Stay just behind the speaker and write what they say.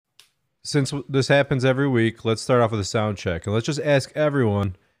since this happens every week, let's start off with a sound check and let's just ask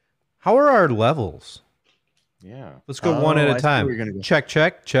everyone, how are our levels? Yeah. Let's go one at a time. Go. Check,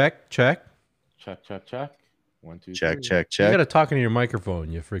 check, check, check. Check, check, check. 1, 2, Check, 3. check, You check. gotta talk into your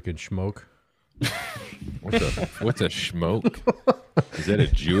microphone, you freaking schmoke. What's a schmoke? Is that a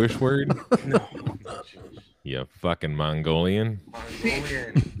Jewish word? No, not Jewish. You fucking Mongolian.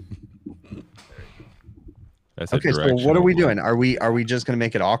 That's Okay, so what are we doing? Are we just gonna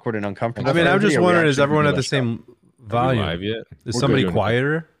make it awkward and uncomfortable? I mean, I'm just Are we wondering, is actually everyone gonna at the do a show? same volume? Live yet? Is We're somebody good.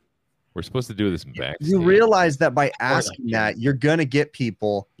 quieter? We're supposed to do this backstage. You realize that by asking that, you're gonna get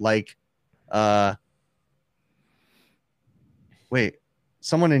people like, wait,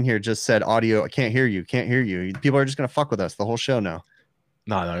 someone in here just said audio. I can't hear you. Can't hear you. People are just gonna fuck with us the whole show now.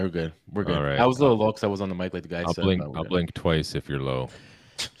 No, you're good. We're good. All right. I was a little low because I was on the mic like the guy I'll said. blink. but we're I'll good. blink twice if you're low.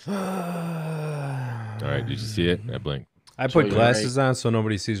 All right. Did you see it? I blinked. I Joe, put you're glasses on so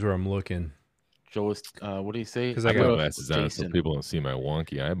nobody sees where I'm looking. Joe was, what do you say? 'Cause I I got got glasses on so Jason. people don't see my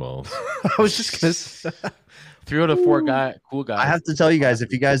wonky eyeballs. I was just gonna say, 3 out of 4 cool guys. I have to tell you guys,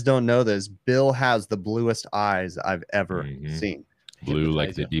 if you guys don't know this, Bill has the bluest eyes I've ever Mhm. seen. Blue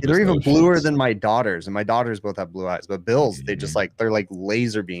like the deepest. They're even oceans. bluer than my daughters, and my daughters both have blue eyes. But Bill's, they just Mhm. like they're like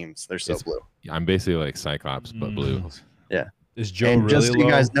laser beams. They're so It's blue. I'm basically like Cyclops, but blue. is Joe And really just so low? you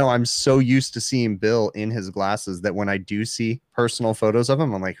guys know, I'm so used to seeing Bill in his glasses that when I do see personal photos of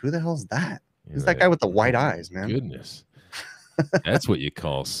him, I'm like, who the hell is that? You're Who's that like, guy with the white eyes, man? Goodness. That's what you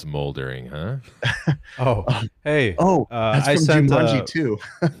call smoldering, huh? Oh, hey. Oh, that's I from sent. Jumanji too.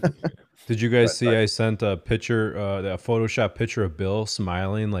 Did you guys see? I sent a picture, a Photoshop picture of Bill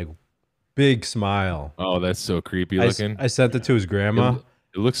smiling, like big smile. Oh, that's so creepy I, looking. I sent it to his grandma.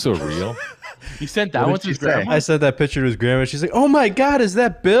 It looks so real. You sent What that did one to she his say? grandma? I sent that picture to his grandma. She's like, "Oh my God, is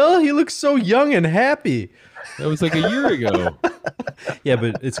that Bill? He looks so young and happy." That was like a year ago. Yeah,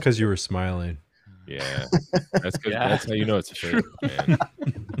 but it's because you were smiling. Yeah, that's how you know it's a fake, man.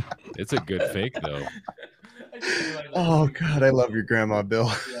 It's a good fake though. Oh God, I love your grandma,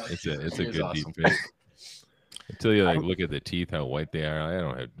 Bill. It's a It is good awesome. deep fake. Until you like look at the teeth, how white they are.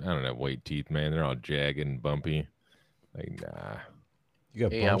 I don't have white teeth, man. They're all jagged and bumpy. Like nah. You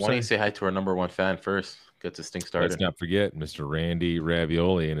got Hey, why don't you say hi to our #1 fan first? Get this thing started. Let's not forget Mr. Randy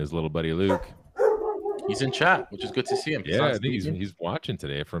Ravioli and his little buddy Luke. He's in chat, which is good to see him. Yeah, I think he's watching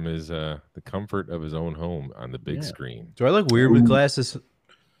today from his the comfort of his own home on the big screen. Do I look weird with glasses?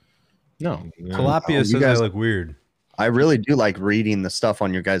 No. Yeah. Tilapia you says guys- I look weird. I really do like reading the stuff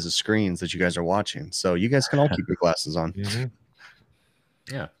on your guys' screens that you guys are watching. So you guys can all keep your glasses on. Mhm.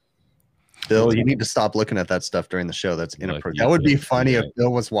 Yeah. Bill, you need to stop looking at that stuff during the show. That's Like, inappropriate. you That would be can't do funny if that.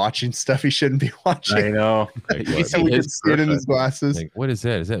 Bill was watching stuff he shouldn't be watching. I know. Like You what? see And we could his see it in his glasses. Like, what is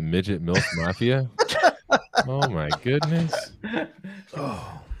that? Is that midget milk mafia? Oh my goodness!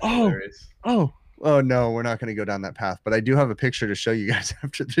 Oh no, we're not going to go down that path. But I do have a picture to show you guys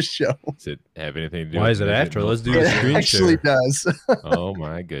after the show. Does it have anything to do? Why with is it midget after? milk Let's do a It screen actually share. does. Oh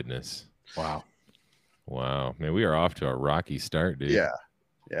my goodness! Wow. Wow, man, we are off to a rocky start, dude.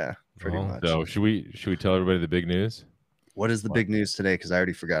 Yeah, pretty Well, much. So should we tell everybody the big news What is the big news today? Because I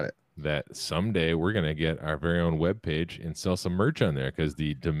already forgot it. that someday we're gonna get our very own webpage and sell some merch on there because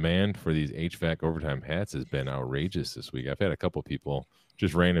the demand for these HVAC overtime hats has been outrageous this week. I've had a couple people,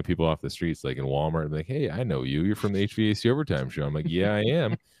 just random people off the streets, like in Walmart, like, "Hey, I know you. You're from the HVAC overtime show." I'm like, "Yeah, I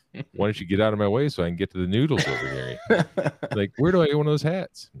am. Why don't you get out of my way so I can get to the noodles over here?" Like, where do I get one of those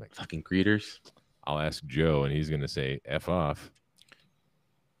hats? I'm like, Fucking greeters. I'll ask Joe, and he's gonna say "f off."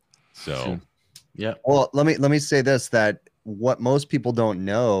 So Soon. Yeah. Well, let me say this: that what most people don't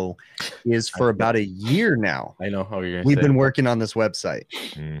know is for about a year now I know how you're we've going to been working on this website,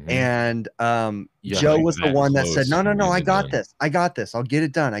 mhm. and Yeah, Joe like was the that one that close said, "No, to I being got done. this. I got this. I'll get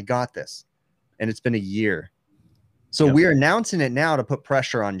it done. I got this." And it's been a year. So Yep. we're announcing it now to put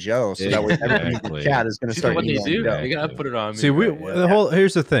pressure on Joe, so that way everybody in Exactly. the chat is going to See start. what they emailing do? Joe. They gotta put it on me. See, we right? the whole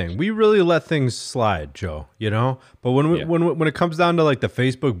here's the thing. We really let things slide, Joe. You know, but when Yeah. when it comes down to like the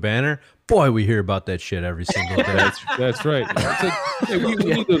Facebook banner, boy, we hear about that shit every single day. That's right. It's like, hey, we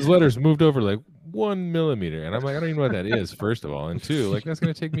need those letters moved over like 1 millimeter, and I'm like, I don't even know what that is. First of all, and two, like that's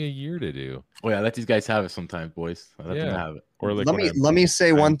gonna take me a year to do. Oh yeah, let these guys have it sometimes, boys. I let them Yeah. have it. Or like, Let when me I'm let me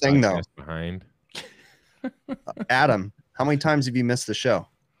say one thing though, podcast behind. Adam. How many times have you missed the show?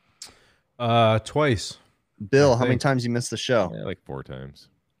 Twice. Bill, I how many think. times you missed the show? Yeah, like 4 times.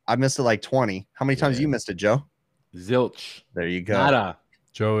 I missed it like 20. How many times Yeah. you missed it, Joe? Zilch. There you go. Nada.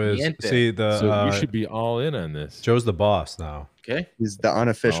 Joe is Niente. see the So you should be all in on this. Joe's the boss now. Okay. He's the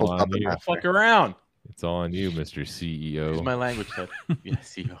unofficial Oh, I puppet knew. I'll master. fuck around. It's all on you, Mr. Use CEO. my language, Ted. Yeah,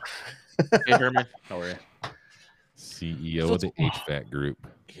 CEO. Hey Herman, how are you? CEO of the HVAC group.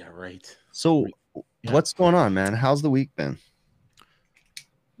 Yeah, right. So, Yeah. what's going on, man? How's the week been?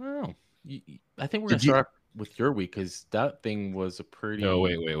 Well, I think we're Did gonna you- start with your week because that thing was a pretty. No,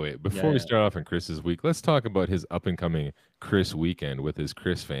 wait. Before we Yeah. start off in Chris's week, let's talk about his up and coming Chris weekend with his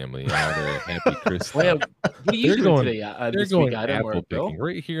Chris family and all their happy Chris. Well, yeah, stuff. what are you They're doing going- today? They're This going week, Adam or apple Bill? picking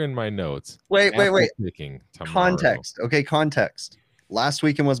right here in my notes. Wait. Apple picking tomorrow. Context. Okay, context. Last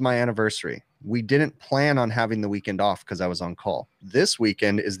weekend was my anniversary. We didn't plan on having the weekend off because I was on call. This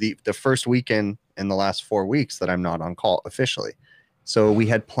weekend is the first weekend in the last 4 weeks that I'm not on call officially. So we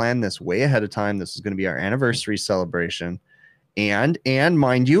had planned this way ahead of time. This is going to be our anniversary celebration. And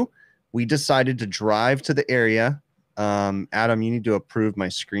mind you, we decided to drive to the area. Adam, you need to approve my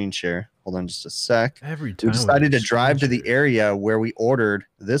screen share. Hold on just a sec. Every time We decided with to drive to the stranger. area where we ordered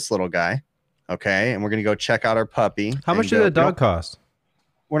this little guy. Okay, and we're gonna go check out our puppy. How and much did go- that dog cost?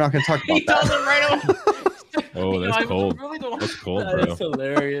 We're not gonna talk He about tells that. him right away. Oh, that's I cold. really don't- That's cold, That bro. is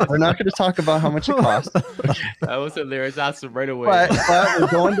hilarious. We're not gonna talk about how much it costs. That was hilarious. Ask him right away.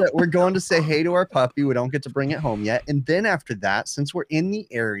 But we're going to say hey to our puppy. We don't get to bring it home yet. And then after that, since we're in the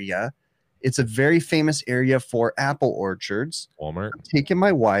area, it's a very famous area for apple orchards. Walmart. I'm taking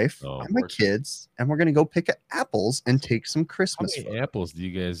my wife Oh, and my orchard. kids, and we're gonna go pick apples and take some How Christmas. many photos. apples do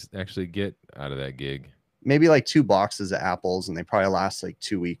you guys actually get out of that gig? Maybe like 2 boxes of apples, and they probably last like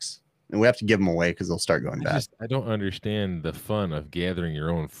 2 weeks. And we have to give them away because they'll start going bad. I don't understand the fun of gathering your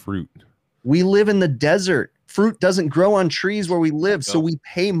own fruit. We live in the desert. Fruit doesn't grow on trees where we live, so No. we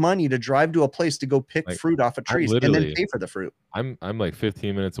pay money to drive to a place to go pick Like, fruit off of I trees and then literally- pay for the fruit. I'm like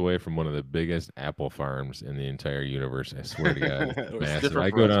 15 minutes away from one of the biggest apple farms in the entire universe. I swear to God, It's it's massive. different I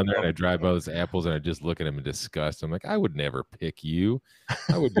for go us, down there bro. and I drive by those apples and I just look at them in disgust. I'm like, I would never pick you.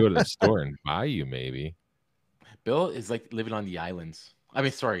 I would go to the store and buy you maybe. Bill is like living on the islands. I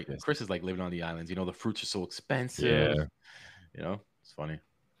mean, sorry, Yes. Chris is like living on the islands. You know, the fruits are so expensive. Yeah, You know, it's funny.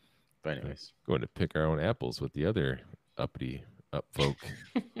 But anyways, going to pick our own apples with the other uppity up folk.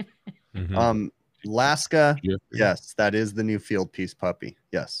 Mhm. Laska, Yeah. yes, that is the new field piece puppy.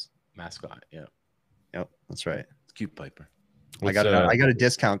 Yes. mascot. Yeah, Yep, that's right. it's cute Piper. I got a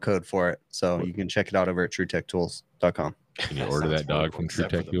discount code for it, so you can check it out over at TrueTechTools.com. Can you That order sounds that dog horrible, from True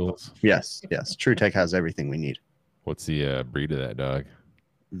except for Tech the Fuels? Yes, yes. TrueTech has everything we need. What's the breed of that dog?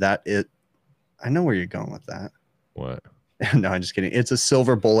 That it I know where you're going with that. What? No, I'm just kidding. It's a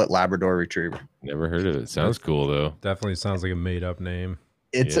silver bullet Labrador retriever. Never heard of it. Sounds cool though. Definitely sounds like a made up name.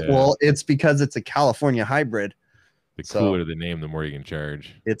 It's Yeah. well, it's because it's a California hybrid. The So- cooler the name, the more you can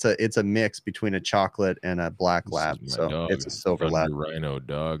charge. It's a mix between a chocolate and a black This lab. is my So dog, it's a silver lab. Thunder Rhino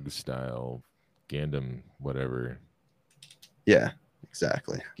dog style, Gandam, whatever. Yeah,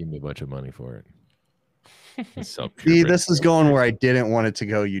 exactly. Give me a bunch of money for it. Sell See, purebred- this is going where I didn't want it to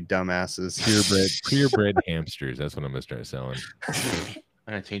go, you dumbasses. purebred hamsters. That's what I'm gonna start selling. I'm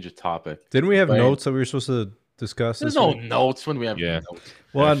gonna change the topic. Didn't we have Right. notes that we were supposed to discuss? There's this no week? notes when we have Yeah. notes.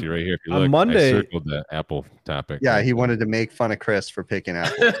 Well, Actually, right here, if you on look, Monday- I circled the Apple topic. Yeah, he wanted to make fun of Chris for picking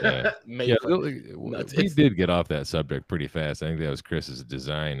apples. Yeah. Make Yeah, fun. we it's- did get off that subject pretty fast. I think that was Chris's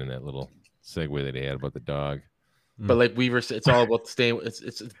design and that little segue that he had about the dog. But like we were, it's all about staying.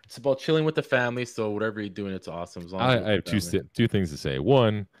 It's about chilling with the family. So whatever you're doing, it's awesome. As long as you're I with have the family. two things to say.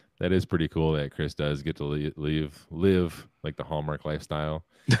 One, that is pretty cool that Chris does get to live like the Hallmark lifestyle,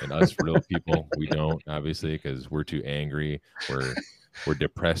 and us real people, we don't obviously because we're too angry. We're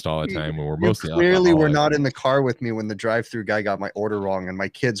depressed all the time when we're You mostly clearly were alcoholics. not in the car with me when the drive-through guy got my order wrong and my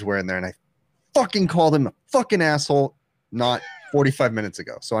kids were in there and I fucking called him a fucking asshole not 45 minutes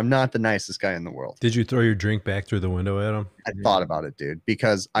ago. So I'm not the nicest guy in the world. Did you throw your drink back through the window at him? I thought about it, dude,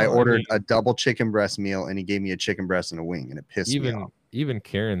 because I Well, I ordered mean- a double chicken breast meal and he gave me a chicken breast and a wing and it pissed me off. Even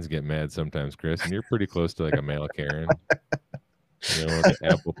Karens get mad sometimes, Chris, and you're pretty close to like a male Karen. You know, the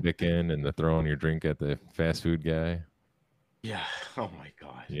apple picking and the throwing your drink at the fast food guy. Yeah. Oh my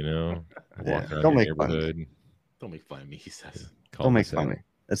god. You know, Yeah, walking around don't your make fun of me. neighborhood. Don't make fun of me. He says. call Don't make us fun of out. me.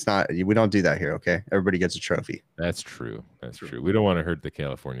 It's not, we don't do that here. Okay. Everybody gets a trophy. That's true. That's true. We don't want to hurt the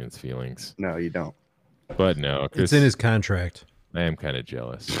Californians' feelings, No, you don't. but no, Chris, It's in his contract. I am kind of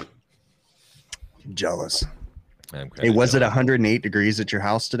jealous. Jealous. I'm Hey, was it 108 degrees at your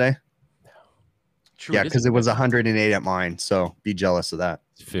house today? True, Yeah, is because it was 108 at mine. So be jealous of that.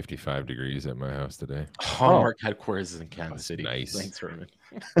 It's 55 degrees at my house today. Hallmark headquarters is in Kansas That's City. nice. Thanks, Herman.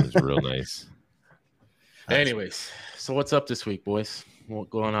 It was real nice. Anyways, so what's up this week, boys? What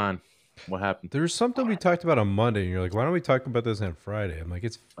going on? What happened? There's something we talked about on Monday, and you're like, why don't we talk about this on Friday? I'm like,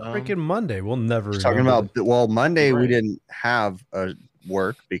 it's freaking Monday. We'll never Talking remember about, well, Monday we Right. didn't have a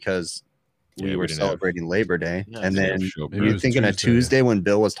work because we Yeah, we were didn't have- celebrating Labor Day. Yeah, and it's then show Maybe were it you was thinking of Tuesday. Tuesday when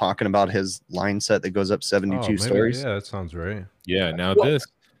Bill was talking about his line set that goes up it. 72 Oh, maybe- stories? Yeah, that sounds right. Yeah. Now Well, this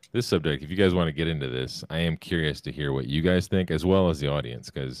this subject, if you guys want to get into this, I am curious to hear what you guys think as well as the audience,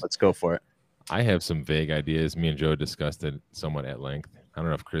 because Let's go for it. I have some vague ideas. Me and Joe discussed it somewhat at length. I don't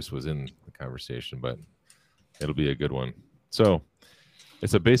know if Chris was in the conversation, but it'll be a good one. So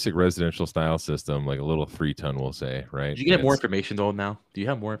it's a basic residential style system, like a little 3-ton, we'll say, right? Did you get And more it's- information though now? Do you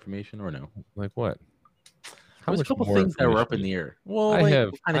have more information or no? Like what? There's a much couple more things that were up in information the air. Well, I like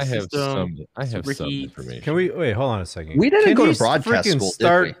have, what kind of I have system, some, I have super some heat. information. Can we wait? Hold on a second. We didn't Can go to he broadcast freaking school, did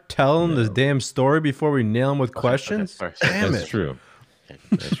start we? telling the No. damn story before we nail him with questions? sorry. Damn That's it! true.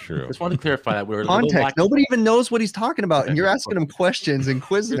 That's true. Just wanted to clarify that we were a little Context. lack- Nobody even knows what he's talking about, and Okay, you're okay. asking him questions and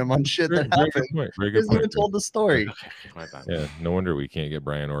quizzing him on shit that Very good happened. point. Very He good hasn't even point. told the story. Okay, my bad. Yeah, no wonder we can't get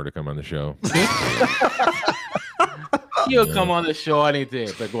Brian Orr to come on the show. He'll come on the show any day,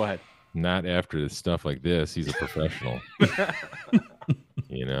 but go ahead. Not after stuff like this. He's a professional.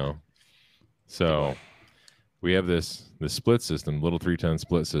 You know. So we have this split system, little 3-ton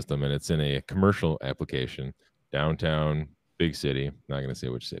split system, and it's in a commercial application, downtown, big city. Not going to say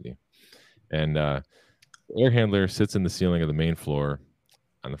which city. And the air handler sits in the ceiling of the main floor,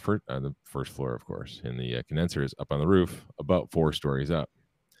 on the first floor, of course, and the condenser is up on the roof, about 4 stories up.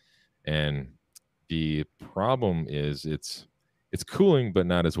 And the problem is it's cooling, but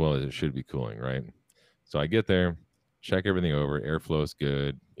not as well as it should be cooling, right? So I get there, check everything over, airflow is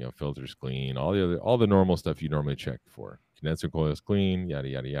good, filters clean, all the normal stuff you normally check for. Condenser coil is clean, yada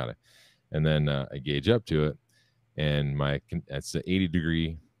yada yada. And then I gauge up to it, and that's the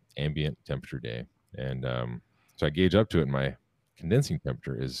 80-degree ambient temperature day, and so I gauge up to it, and my condensing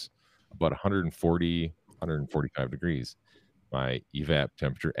temperature is about 140, 145 degrees. My evap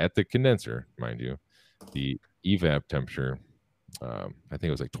temperature at the condenser, mind you, the evap temperature, I think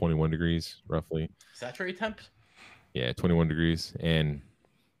it was like 21 degrees roughly. Saturate temp? Yeah, 21 degrees, and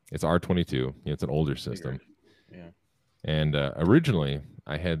it's R22. It's an older system. Yeah. And originally,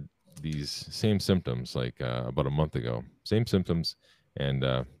 I had these same symptoms like about a month ago. Same symptoms, and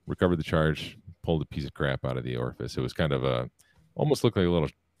recovered the charge, pulled a piece of crap out of the orifice. It was kind of almost looked like a little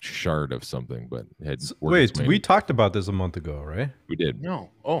shard of something, but it had worked Wait, its way we in. talked about this a month ago, right? We did.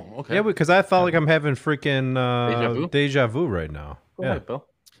 No. Oh, okay. Yeah, because I felt like I'm having freaking vu? deja vu right now. Go Yeah. ahead, Bill.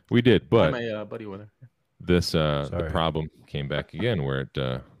 We did, but My buddy with her. this the Sorry. problem came back again where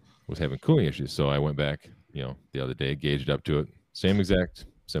it was having cooling issues. So I went back, the other day, gauged up to it, same exact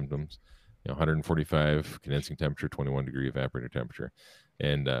symptoms, 145 condensing temperature, 21 degree evaporator temperature,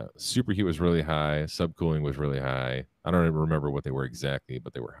 and superheat was really high, subcooling was really high. I don't even remember what they were exactly,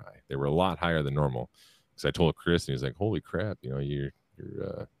 but they were high. They were a lot higher than normal. Because I told Chris, and he was like, "Holy crap, you're."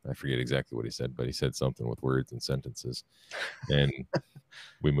 I forget exactly what he said, but he said something with words and sentences, and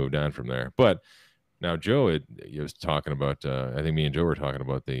we moved on from there. But now Joe, he was talking about. I think me and Joe were talking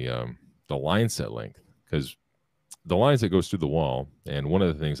about the line set length, because the lines that goes through the wall. And one of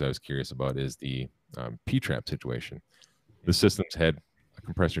the things I was curious about is the P-trap situation. The system's had a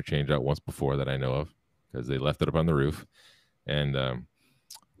compressor change out once before that I know of, because they left it up on the roof, and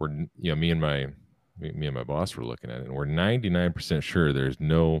we're me and my boss were looking at it, and we're 99% sure there's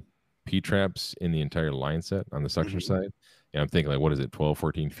no P-traps in the entire line set on the suction side. And I'm thinking, like, what is it, 12,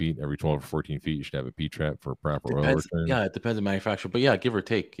 14 feet? Every 12 or 14 feet, you should have a P-trap for proper oil return. Yeah, it depends on manufacturer, but yeah, give or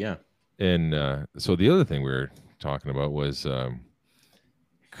take, yeah. And so the other thing we were talking about was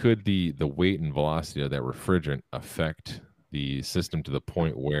could the weight and velocity of that refrigerant affect the system to the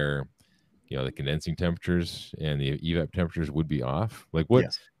point where the condensing temperatures and the evap temperatures would be off? Like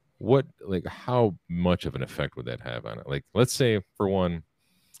Yes. like how much of an effect would that have on it? Like, let's say for one,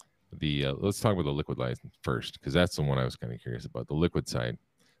 let's talk about the liquid line first, because that's the one I was kind of curious about, the liquid side.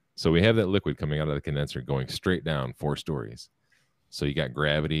 So we have that liquid coming out of the condenser going straight down 4 stories. So you got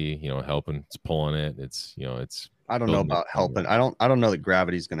gravity, helping, it's pulling it. It's, I don't know building about it. helping. I don't know that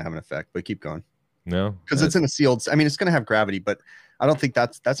gravity is going to have an effect, but keep going. no, Because it's in a sealed. I mean, it's going to have gravity, but I don't think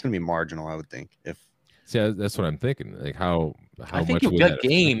that's going to be marginal. I would think if see, that's what I'm thinking. Like how I think much you'll would get that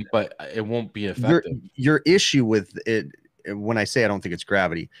gain, but it won't be your effective. your issue with it, when I say I don't think it's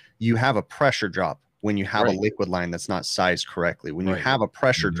gravity, you have a pressure drop when you have Right. a liquid line that's not sized correctly. When you Right. have a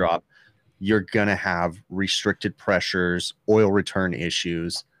pressure Mhm. drop, you're gonna have restricted pressures, oil return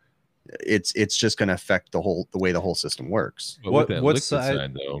issues. It's just gonna affect the way the whole system works. But What- with that what liquid side-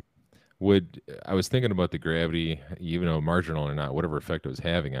 side though, I was thinking about the gravity, even though marginal or not, whatever effect it was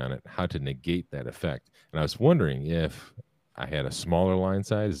having on it, how to negate that effect. And I was wondering if I had a smaller line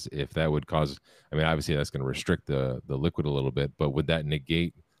size, if that would cause. I mean, obviously that's going to restrict the liquid a little bit, but would that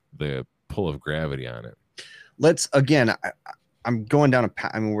negate the pull of gravity on it? Let's again. I'm going down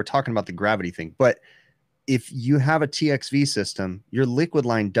I mean, we're talking about the gravity thing, but if you have a TXV system, your liquid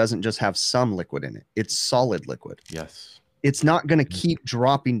line doesn't just have some liquid in it; it's solid liquid. Yes. it's not going to keep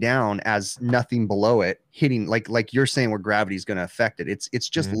dropping down as nothing below it hitting like you're saying where gravity is going to affect it. It's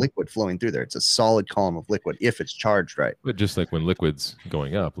just liquid flowing through there. It's a solid column of liquid if it's charged right. But just like when liquid's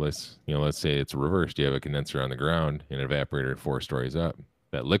going up, let's say it's reversed. You have a condenser on the ground and an evaporator 4 stories up.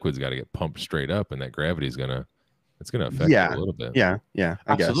 That liquid's got to get pumped straight up, and that gravity is gonna affect it a little bit. Yeah,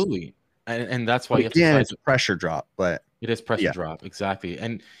 I guess. Absolutely. And that's why you have to again, size it's a pressure drop, but it is pressure drop, exactly.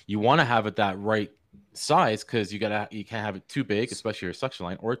 And you want to have it that right size because you can't have it too big, especially your suction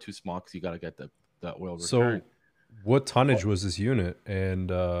line, or too small because you got to get the oil return. So what tonnage was this unit? And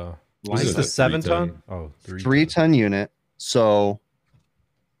was this the like 7 3 ton. ton? Oh, 3 ton unit. So,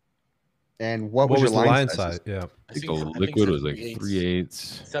 and what was your the line size? size? Yeah, I think the liquid was like 3/8,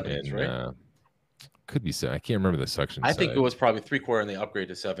 7/8, right? Could be 7. I can't remember the suction. I think side. it was probably 3/4 and they upgraded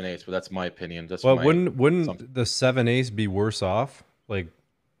to 7/8, but that's my opinion. That's well, my, wouldn't the 7/8 be worse off? Like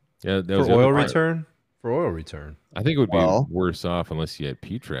that for was the oil other part. return? For oil return. I think it would be Well- worse off unless you had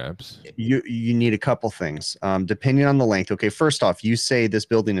P traps. You need a couple things, depending on the length. Okay, first off, you say this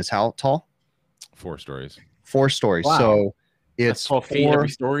building is how tall? 4 stories. 4 stories. Wow. So that's it's 12 feet 4 every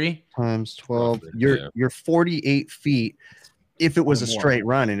story. times 12. Roughly, You're 48 feet if it was Or a more. straight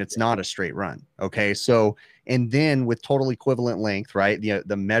run, and it's not a straight run. Okay, so and then with total equivalent length, right?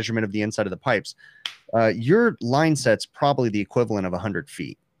 The measurement of the inside of the pipes, your line set's probably the equivalent of 100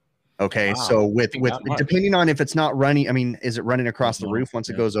 feet. Okay, Wow, so with that much. depending on if it's not running, I mean, is it running across the roof once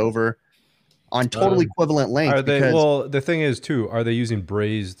it goes over? On total equivalent length, Are they? because Well, the thing is too. Are they using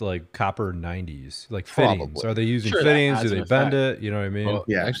brazed like copper 90s, like fittings? Probably. Are they using Sure, that fittings? adds Do an they bend effect. it? You know what I mean? Well,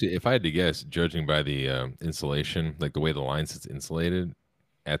 Yeah. Actually, if I had to guess, judging by the insulation, like the way the line sits insulated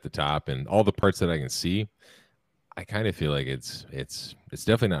at the top and all the parts that I can see, I kind of feel like it's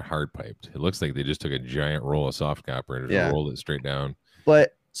definitely not hard piped. It looks like they just took a giant roll of soft copper and just rolled it straight down.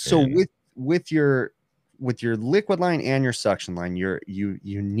 but so Yeah. with your liquid line and your suction line, you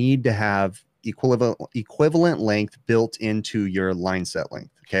need to have equivalent length built into your line set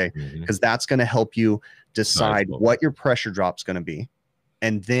length. Okay, Mhm. because that's going to help you decide Sizable. what your pressure drop's going to be,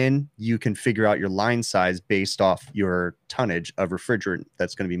 and then you can figure out your line size based off your tonnage of refrigerant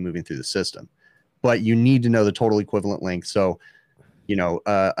that's going to be moving through the system. But you need to know the total equivalent length. So,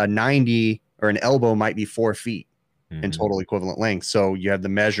 a 90 or an elbow might be 4 feet in Mhm. total equivalent length. So you have the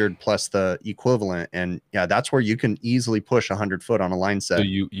measured plus the equivalent, and yeah, that's where you can easily push 100 foot on a line set. So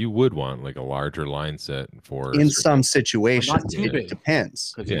you would want like a larger line set for In certain- some situations, too it big.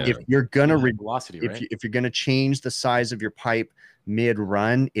 depends. 'Cause Yeah. If you're gonna velocity, right? if you're gonna change the size of your pipe mid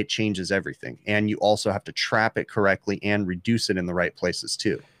run, it changes everything, and you also have to trap it correctly and reduce it in the right places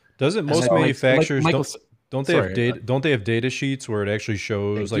too. Doesn't most Like manufacturers Michael don't they sorry, have data? Don't they have data sheets where it actually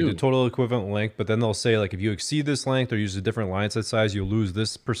shows They like the do. total equivalent length? But then they'll say like if you exceed this length or use a different line set size, you'll lose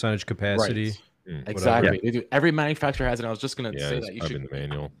this percentage capacity. Right. Mm. Exactly. They do. Every manufacturer has it. I was just gonna Yeah, say it's that probably in the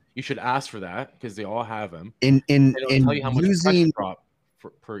manual. you should ask for that because they all have them. In It'll tell you how much pressure using drop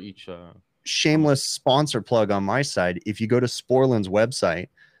per each. shameless sponsor plug on my side, if you go to Sporland's website,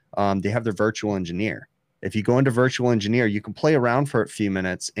 they have their virtual engineer. If you go into virtual engineer, you can play around for a few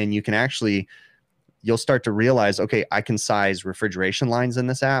minutes, and you can actually you'll start to realize, okay, I can size refrigeration lines in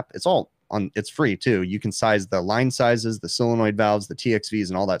this app. It's free too. You can size the line sizes, the solenoid valves, the TXVs,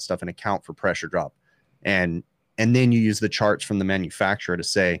 and all that stuff, and account for pressure drop. And then you use the charts from the manufacturer to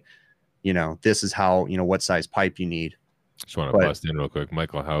say, this is how, what size pipe you need. Just want to But- bust in real quick.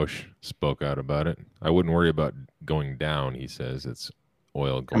 Michael Hausch spoke out about it. I wouldn't worry about going down. He says it's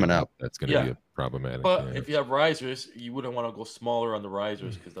oil going Coming up. That's going to Yeah. be a problematic. But yeah. if you have risers, you wouldn't want to go smaller on the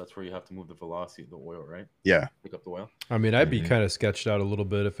risers because that's where you have to move the velocity of the oil, right? Yeah. Pick up the oil. I mean, I'd be Mhm. kind of sketched out a little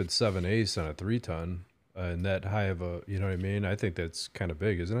bit if it's 7/8 on a 3 ton and that high of a, you know what I mean? I think that's kind of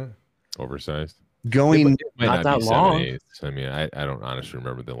big, isn't it? Oversized. Going Might Not not be that long. 7/8. I mean, I don't honestly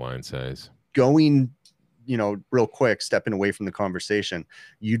remember the line size. real quick, stepping away from the conversation,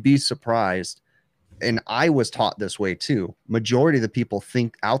 you'd be surprised. And I was taught this way too. Majority of the people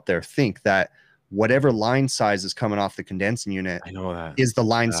think that whatever line size is coming off the condensing unit I know that. is the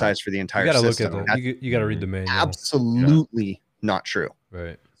line Yeah. size for the You entire got to look system. at That's the, you got to read the manual. absolutely not true.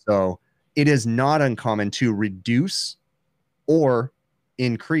 Right. So it is not uncommon to reduce or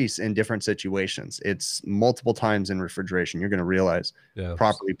increase in different situations. It's multiple times in refrigeration. You're going to realize Yeah.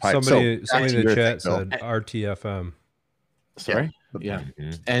 properly piped. Somebody So back in to the your chat thing, Bill. said RTFM. Sorry. Yeah.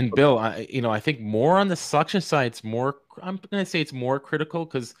 Mhm. And Bill, I think more on the suction side, it's more. I'm gonna say it's more critical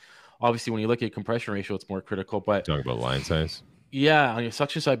because obviously when you look at compression ratio, it's more critical. But Talking about line size. yeah, on your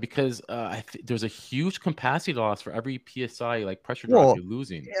suction side, because there's a huge capacity loss for every psi like pressure drop Well, you're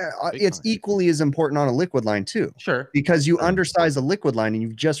losing. Yeah, Big it's time. equally as important on a liquid line too, Sure. because you Sure. undersize a liquid line and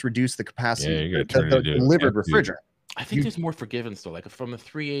you've just reduced the capacity, Yeah, you gotta the turn it into delivered empty. refrigerant. I think there's more forgiven still, like from the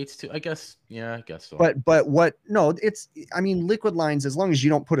 3/8 to, I guess, yeah, I guess so. But what? No, it's. I mean, liquid lines. As long as you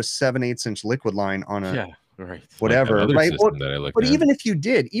don't put a 7/8 inch liquid line on a yeah, right. whatever, Like that other right? system that I looked But at. even if you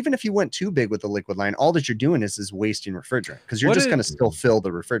did, even if you went too big with the liquid line, all that you're doing is wasting refrigerant because you're What just is- going to still fill the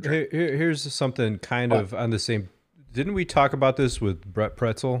refrigerant. Here's something kind What? of on the same. Didn't we talk about this with Brett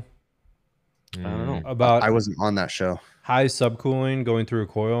Pretzel I don't know. about I wasn't on that show. high subcooling going through a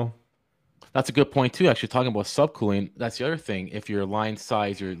coil? That's a good point too. Actually, talking about subcooling, that's the other thing. If your line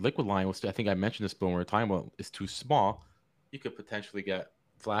size, your liquid line was, I think I mentioned this, but when we were talking about, is too small, you could potentially get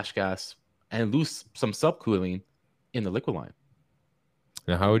flash gas and lose some subcooling in the liquid line.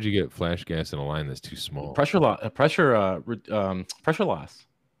 Now, how would you get flash gas in a line that's too small? Pressure loss.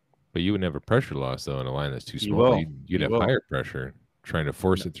 But you would never pressure loss though in a line that's too You small. will. You'd You have will. higher pressure trying to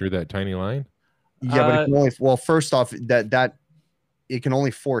force it through that tiny line. Yeah, but it can only, well, first off, that it can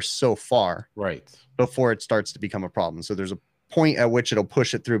only force so far Right. before it starts to become a problem. So there's a point at which it'll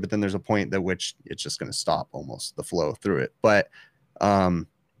push it through, but then there's a point at which it's just going to stop almost the flow through it. But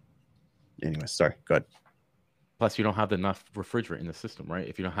anyway, sorry, go ahead. Plus, you don't have enough refrigerant in the system, right?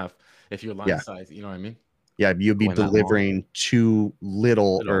 If you don't have, if your line Yeah. size, you know what I mean? Yeah, you'd be Going that long. delivering too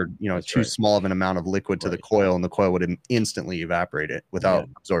little or That's too right. small of an amount of liquid to the Right. coil, and the coil would instantly evaporate it without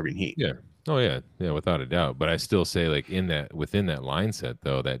absorbing heat. Yeah. Oh yeah, without a doubt. But I still say, like within that line set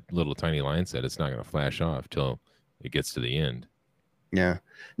though, that little tiny line set, it's not going to flash off till it gets to the end. Yeah.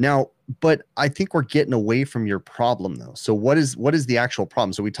 Now, but I think we're getting away from your problem though. So what is the actual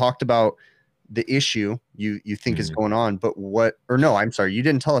problem? So we talked about the issue you think is going on, but what? Or no, I'm sorry, you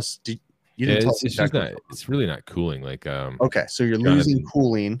didn't tell us. You didn't tell us it's just exactly. not. It's really not cooling. Like Okay, so you're Jonathan- losing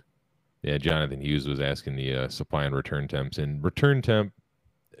cooling. Yeah, Jonathan Hughes was asking the supply and return temps, and return temp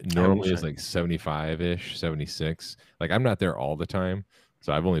normally is like 75-ish, 76. Like I'm not there all the time,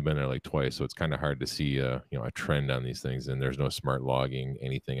 so I've only been there like twice, so it's kind of hard to see a trend on these things, and there's no smart logging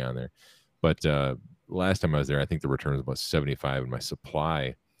anything on there. But last time I was there, I think the return was about 75, and my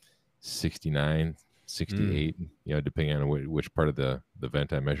supply 69, 68, depending on which part of the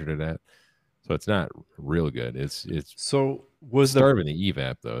vent I measured it at. So it's not real good. It's So was starving the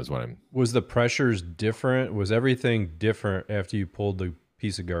evap though, is what I'm. Was the pressures different? Was everything different after you pulled the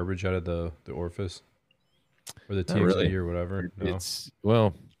piece of garbage out of the orifice or the TXT really. or whatever? No. It's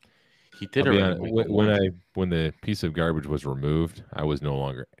well. He did I'll be already. honest, when the piece of garbage was removed, I was no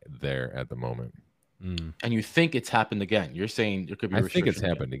longer there at the moment. And you think it's happened again? You're saying there could be. I think it's restriction again.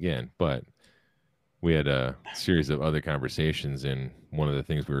 happened again, but we had a series of other conversations, and one of the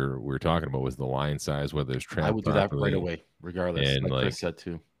things we were talking about was the line size, whether it's trapped I would do that properly. right away, regardless. And, like like, Chris said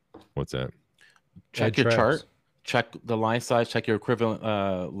too. What's that? Check your chart. Check the line size. Check your equivalent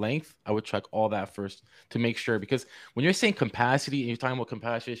length. I would check all that first to make sure, because when you're saying capacity and you're talking about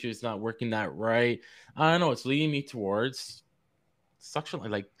capacity issues not working that right, I don't know. It's leading me towards suction,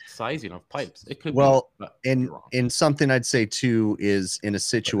 like sizing of pipes. It could Well, be, but you're wrong. and something I'd say too is in a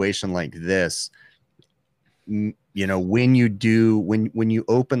situation like this, when you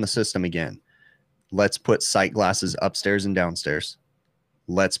open the system again, let's put sight glasses upstairs and downstairs.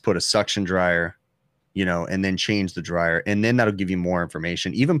 Let's put a suction dryer, and then change the dryer, and then that'll give you more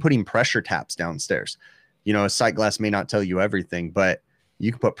information. Even putting pressure taps downstairs, a sight glass may not tell you everything, but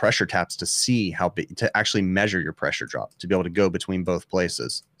you can put pressure taps to see how big, to actually measure your pressure drop, to be able to go between both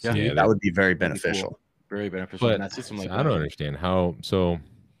places. So Yeah. that would be very That'd be cool. beneficial. Very beneficial. But in that system, like I don't understand how. So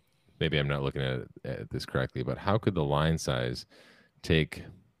maybe I'm not looking at this correctly, but how could the line size take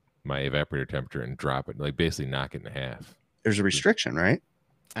my evaporator temperature and drop it, like basically knock it in half? There's a restriction, right?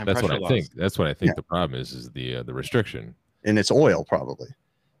 And That's what I pressure think. loss. That's what I think Yeah. the problem is the restriction. And it's oil probably.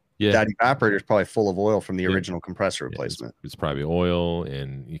 Yeah, That evaporator is probably full of oil from the Yeah. original compressor Yeah, it's- replacement. It's probably oil,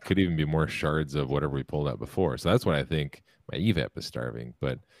 and it could even be more shards of whatever we pulled out before. So that's what I think my evap is starving.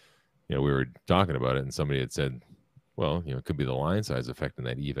 But we were talking about it, and somebody had said, well, it could be the line size affecting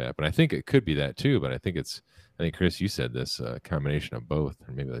that evap, and I think it could be that too. But I think Chris, you said this combination of both,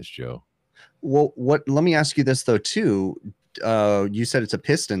 or maybe that's Joe. Well, let me ask you this though too. You said it's a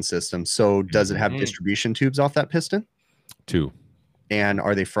piston system, so does it have Mhm. distribution tubes off that piston? Two. And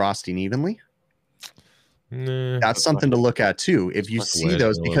are they frosting evenly? Nah, That's something to look at too. If you Let's see wedge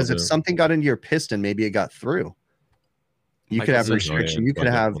those, it a because little if bit. something got into your piston, maybe it got through. You Like could I have said, restriction. You could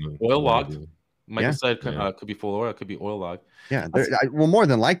have, Oil logged. Michael Yeah. said Yeah. could be full oil, it could be oil log. yeah. Well, more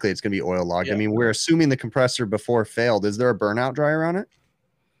than likely, it's going to be oil logged. I Yeah. mean, we're assuming the compressor before failed. Is there a burnout dryer on it?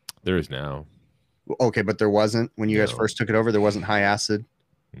 There is now. Okay, but there wasn't when you guys No. first took it over. There wasn't high acid.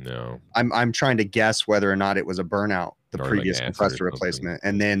 No. I'm trying to guess whether or not it was a burnout, the Or like previous acid or compressor something. replacement,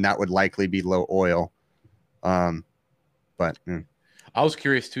 and then that would likely be low oil. But I was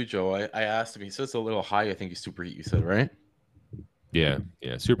curious too, Joe. I asked him. He says a little high. I think he's superheat. You said right? Yeah,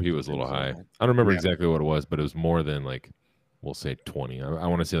 superheat was a little high. I don't remember Yeah. exactly what it was, but it was more than like, we'll say 20. I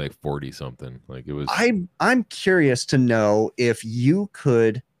want to say like 40 something. Like it was. I'm curious to know if you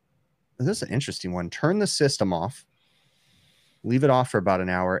could. This is an interesting one. Turn the system off, leave it off for about an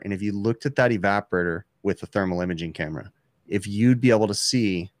hour, and if you looked at that evaporator with the thermal imaging camera, if you'd be able to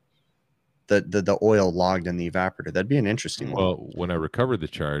see the oil logged in the evaporator, that'd be an interesting one. Well, when I recovered the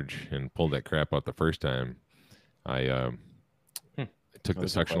charge and pulled that crap out the first time, I took the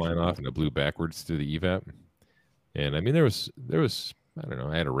suction line off and it blew backwards through the evap. And I mean, there was I don't know,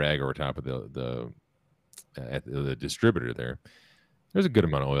 I had a rag over top of the distributor there. There's a good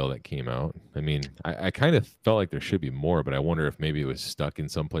amount of oil that came out. I mean, I kind of felt like there should be more, but I wonder if maybe it was stuck in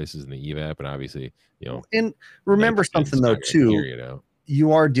some places in the evap. And obviously, And remember something though too.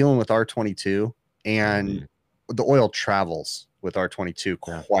 You are dealing with R22, and the oil travels with R22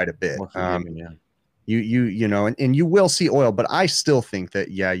 quite a bit. You know, and you will see oil, but I still think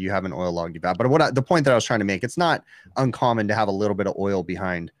that you have an oil logged evap. But the point that I was trying to make, it's not uncommon to have a little bit of oil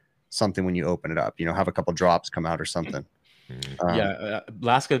behind something when you open it up. You know, have a couple drops come out or something.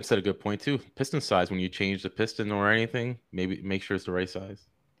 Laska said a good point too. Piston size, when you change the piston or anything, maybe make sure it's the right size.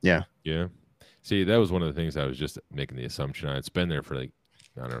 Yeah. See, that was one of the things I was just making the assumption on. It's been there for like,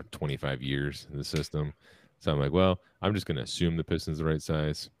 I don't know, 25 years in the system. So I'm like, well, I'm just going to assume the piston's the right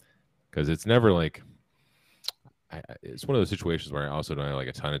size, because it's never like, it's one of those situations where I also don't have like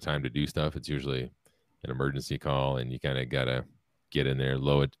a ton of time to do stuff. It's usually an emergency call and you kind of got to get in there,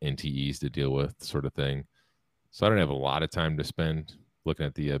 low NTEs to deal with, sort of thing. So I don't have a lot of time to spend looking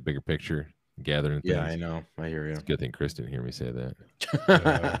at the bigger picture, gathering things. Yeah, I know. I hear you. It's a good thing Chris didn't hear me say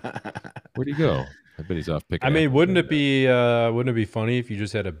that. Where'd he go? I bet he's off picking. I mean, wouldn't it be funny if you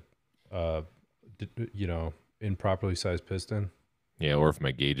just had a improperly sized piston? Yeah, or if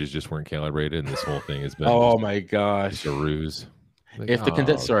my gauges just weren't calibrated and this whole thing has been oh my gosh, a ruse. Like, if the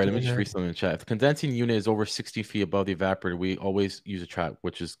let me just read something in the chat. If the condensing unit is over 60 feet above the evaporator, we always use a trap,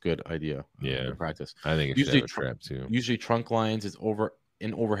 which is good idea. Yeah, practice. I think it's usually a trap too. Usually trunk lines is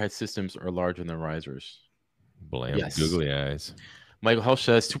in overhead systems are larger than risers. Blam, googly eyes. Michael Helsh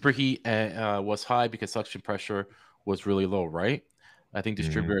says superheat was high because suction pressure was really low, right? I think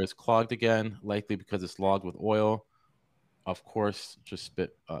distributor is clogged again, likely because it's logged with oil. Of course, just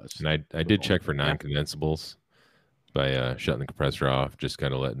spit. And I did check for non-condensables by shutting the compressor off, just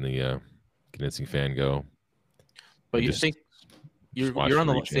kind of letting the condensing fan go. But you think you're on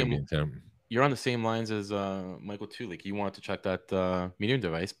the same you're on the same lines as Michael too. Like you want to check that medium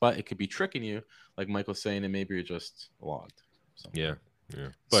device, but it could be tricking you, like Michael's saying, and maybe you're just logged. So. Yeah.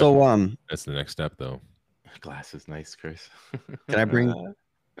 But so that's the next step, though. Glasses, nice, Chris.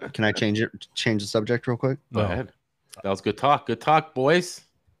 Can I change the subject real quick? Go ahead. That was good talk. Good talk, boys.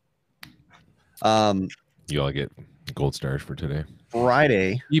 You all get gold stars for today.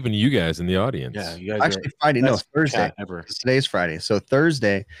 Friday. Even you guys in the audience. Yeah, you guys actually Friday. No, Thursday. Today's Friday. So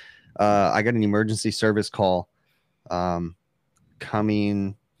Thursday, I got an emergency service call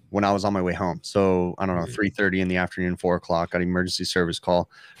coming when I was on my way home. So I don't know, 3:30 in the afternoon, 4 o'clock, got an emergency service call.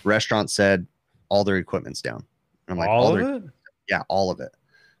 Restaurant said all their equipment's down. I'm like, all of it? Yeah, all of it.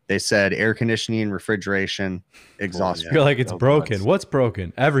 They said air conditioning, refrigeration, exhaust. You're like, it's broken. What's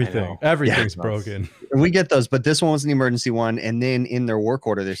broken? Everything. Everything's broken. We get those, but this one was an emergency one. And then in their work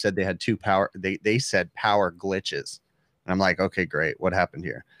order, they said they had they said power glitches. And I'm like, okay, great. What happened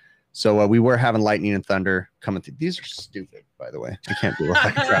here? So we were having lightning and thunder coming through. These are stupid, by the way. I can't deal with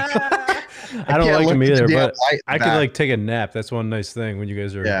that crap. I don't like them either, but I could like take a nap. That's one nice thing when you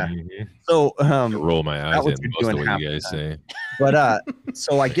guys are. Yeah. So roll my eyes at most of what you guys say. But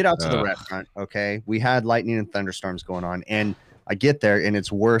so I get out to the restaurant. Okay, we had lightning and thunderstorms going on, and I get there, and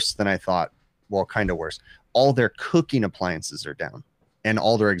it's worse than I thought. Well, kind of worse. All their cooking appliances are down, and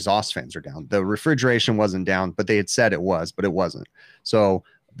all their exhaust fans are down. The refrigeration wasn't down, but they had said it was, but it wasn't. So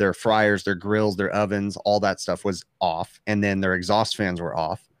their fryers, their grills, their ovens, all that stuff was off, and then their exhaust fans were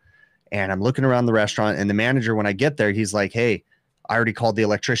off. And I'm looking around the restaurant, and the manager, when I get there, he's like, hey, I already called the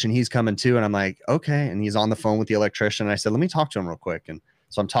electrician. He's coming too. And I'm like, okay. And he's on the phone with the electrician. And I said, let me talk to him real quick. And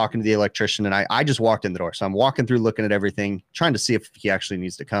so I'm talking to the electrician, and I just walked in the door. So I'm walking through, looking at everything, trying to see if he actually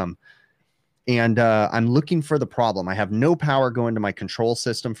needs to come. And I'm looking for the problem. I have no power going to my control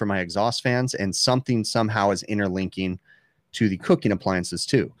system for my exhaust fans, and something somehow is interlinking to the cooking appliances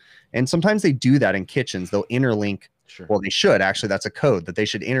too. And sometimes they do that in kitchens. They'll interlink. Sure. Well, they should actually. That's a code that they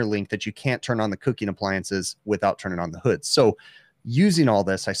should interlink, that you can't turn on the cooking appliances without turning on the hoods. So using all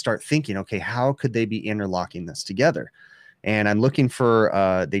this, I start thinking, okay, how could they be interlocking this together? And I'm looking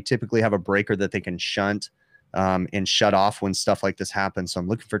for, they typically have a breaker that they can shunt and shut off when stuff like this happens. So I'm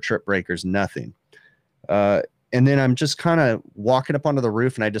looking for trip breakers, nothing. And then I'm just kind of walking up onto the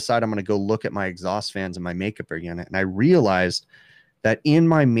roof, and I decide I'm going to go look at my exhaust fans and my makeup air unit. And I realized that in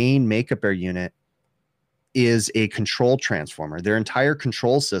my main makeup air unit is a control transformer. Their entire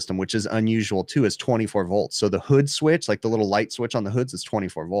control system, which is unusual too, is 24 volts. So the hood switch, like the little light switch on the hoods, is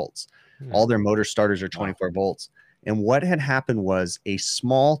 24 volts. All their motor starters are 24 volts. And what had happened was a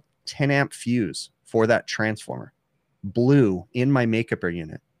small 10 amp fuse for that transformer blew in my makeup air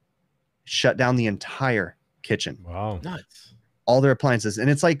unit, shut down the entire kitchen. Wow. Nuts. All their appliances. And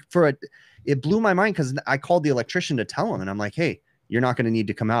it's like it blew my mind because I called the electrician to tell him, and I'm like, hey, you're not going to need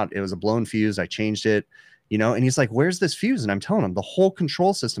to come out. It was a blown fuse. I changed it, you know, and he's like, where's this fuse? And I'm telling him the whole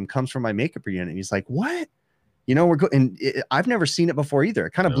control system comes from my makeup unit. And he's like, what? You know, I've never seen it before either.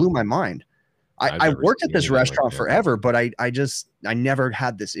 It kind of blew my mind. I worked at this restaurant forever, but I never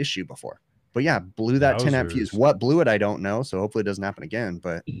had this issue before. But yeah, blew that 10 amp fuse. What blew it, I don't know. So hopefully it doesn't happen again.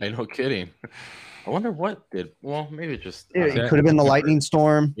 But no kidding. I wonder what did. Well, maybe just it could have been the lightning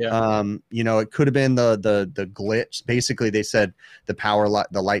storm. Yeah. You know, it could have been the glitch. Basically, they said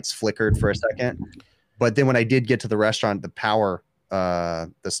the lights flickered for a second, but then when I did get to the restaurant, the power,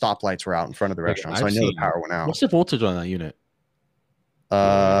 the stoplights were out in front of the restaurant, so I know the power went out. What's the voltage on that unit?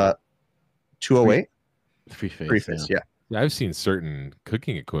 208. Three-phase. Yeah. I've seen certain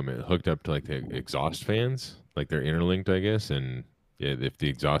cooking equipment hooked up to like the exhaust fans, like they're interlinked, I guess, and if the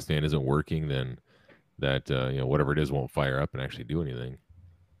exhaust fan isn't working, then that you know, whatever it is won't fire up and actually do anything.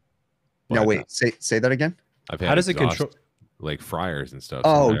 But, no, wait, say that again. I've had How does it control, like fryers and stuff?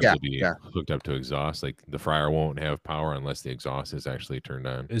 Oh yeah, hooked up to exhaust. Like the fryer won't have power unless the exhaust is actually turned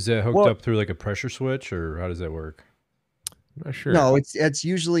on. Is that hooked up through like a pressure switch, or how does that work? I'm not sure. No, it's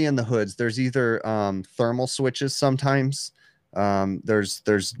usually in the hoods. There's either thermal switches sometimes.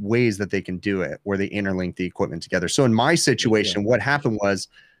 There's ways that they can do it where they interlink the equipment together. So in my situation, what happened was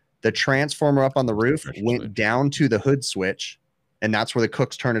the transformer up on the roof went down to the hood switch, and that's where the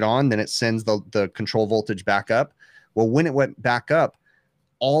cooks turn it on. Then it sends the control voltage back up. Well, when it went back up,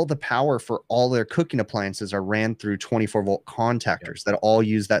 all the power for all their cooking appliances are ran through 24 volt contactors that all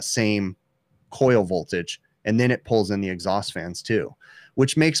use that same coil voltage. And then it pulls in the exhaust fans too,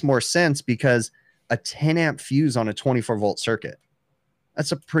 which makes more sense because a 10 amp fuse on a 24 volt circuit,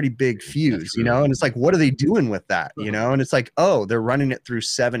 that's a pretty big fuse, you know? And it's like, what are they doing with that? You know? And it's like, oh, they're running it through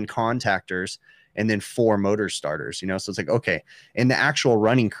 7 contactors and then 4 motor starters, you know? So it's like, okay. And the actual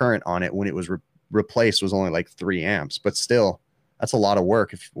running current on it when it was replaced was only like 3 amps, but still that's a lot of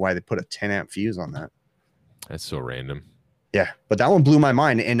work. Why they put a 10 amp fuse on that. That's so random. Yeah, but that one blew my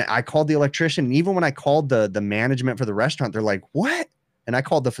mind. And I called the electrician, and even when I called the management for the restaurant, they're like, what? And I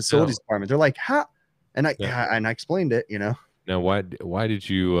called the facilities department. They're like, how? And I explained it, you know. Now, why did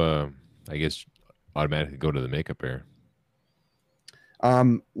you, I guess, automatically go to the makeup air?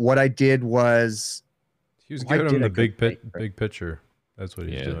 What I did was he was giving him the big picture. That's what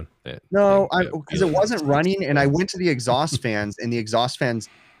he's doing. No, because it wasn't running, and I went to the exhaust fans, and the exhaust fans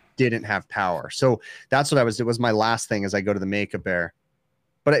didn't have power. So that's what it was my last thing as I go to the makeup air.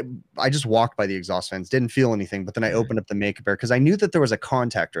 But I just walked by the exhaust fans, didn't feel anything. But then I opened up the makeup air because I knew that there was a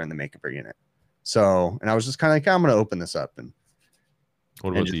contactor in the makeup air unit. So, and I was just kind of like, I'm going to open this up. And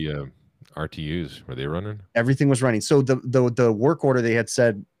what about the RTUs? Were they running? Everything was running. So the work order, they had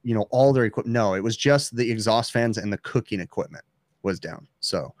said, you know, all their equipment. No, it was just the exhaust fans and the cooking equipment was down.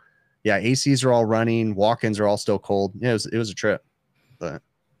 So yeah, ACs are all running. Walk-ins are all still cold. Yeah, it was a trip. But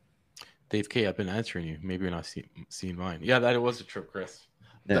Dave K, I've been answering you. Maybe you're not seeing mine. Yeah, that it was a trip, Chris.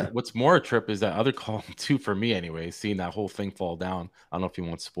 Yeah. What's more a trip is that other call too for me anyway, seeing that whole thing fall down. I don't know if you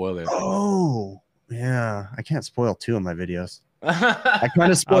want to spoil it. Oh, yeah. I can't spoil 2 of my videos. I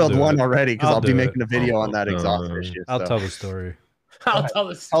kind of spoiled one already because I'll be making a video on that exhaust issue. I'll tell the story. I'll tell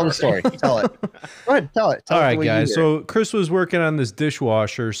the story. Tell the story. Tell it. Go ahead, tell it. All right, guys. So Chris was working on this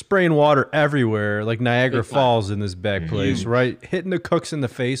dishwasher, spraying water everywhere, like Niagara Falls in this back place, right? Hitting the cooks in the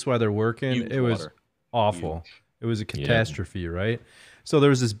face while they're working. It was awful. It was a catastrophe, right? So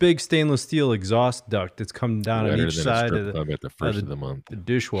there was this big stainless steel exhaust duct that's coming down on each side of the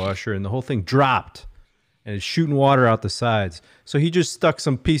dishwasher, and the whole thing dropped, and it's shooting water out the sides. So he just stuck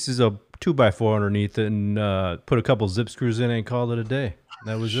some pieces of 2x4 underneath it and put a couple zip screws in it and called it a day.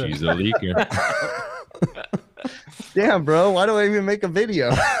 That was it. She's a leaker. Damn, bro. Why do I even make a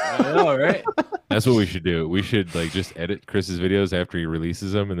video? I know, right? That's what we should do. We should like just edit Chris's videos after he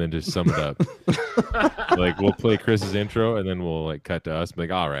releases them and then just sum it up. Like we'll play Chris's intro and then we'll like cut to us and be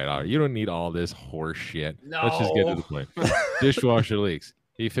like, all right. You don't need all this horse shit. No. Let's just get to the point. Dishwasher leaks.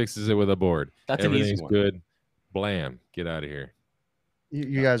 He fixes it with a board. That's Everything's an easy one. good. Blam. Get out of here.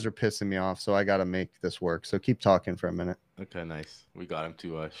 You guys are pissing me off, so I got to make this work. So keep talking for a minute. Okay, nice. We got him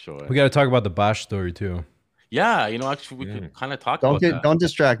to show it. We got to talk about the Bosch story too. Yeah, actually, we could kind of talk about that. Don't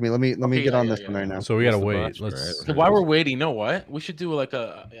distract me. Let me get on this one right now. So we got to wait. So while we're waiting, you know what? We should do like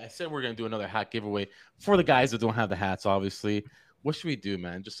I said we're gonna do another hat giveaway for the guys that don't have the hats. Obviously, what should we do,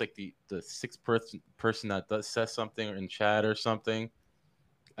 man? Just like the sixth person that says something in chat or something.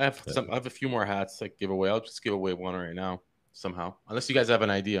 I have a few more hats like giveaway. I'll just give away one right now somehow, unless you guys have an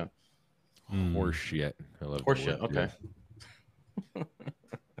idea. Horse shit. I love horse shit. Okay.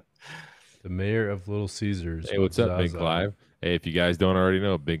 The mayor of Little Caesars. Hey, what's up, Big Clive? Hey, if you guys don't already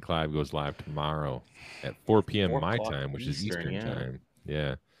know, Big Clive goes live tomorrow at 4 p.m. my time, which is Eastern time.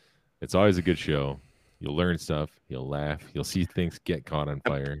 Yeah. It's always a good show. You'll learn stuff. You'll laugh. You'll see things get caught on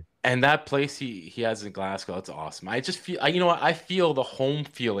fire. And that place he has in Glasgow, it's awesome. I just feel, you know what? I feel the home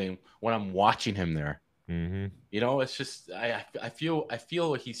feeling when I'm watching him there. Mm-hmm. It's just I feel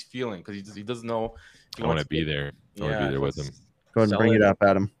what he's feeling because he doesn't know. I want to be there. I want to be there with him. Go ahead and bring it up,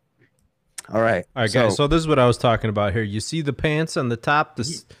 Adam. All right, guys. So this is what I was talking about here. You see the pants on the top, the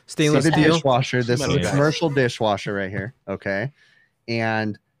stainless steel dishwasher. This is a commercial dishwasher right here. Okay,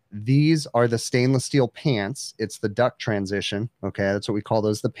 and these are the stainless steel pants. It's the duct transition. Okay, that's what we call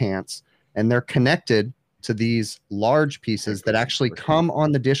those, the pants, and they're connected to these large pieces that actually come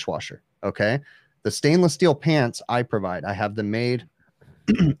on the dishwasher. Okay, the stainless steel pants I provide. I have them made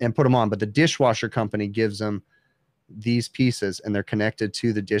and put them on, but the dishwasher company gives them these pieces and they're connected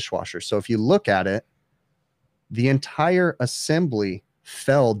to the dishwasher. So if you look at it, the entire assembly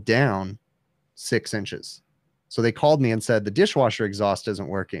fell down 6 inches. So they called me and said the dishwasher exhaust isn't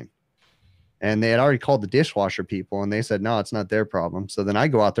working. And they had already called the dishwasher people and they said, no, it's not their problem. So then I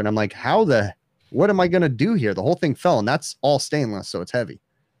go out there and I'm like, what am I going to do here? The whole thing fell, and that's all stainless, so it's heavy.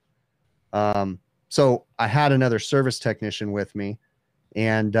 So I had another service technician with me,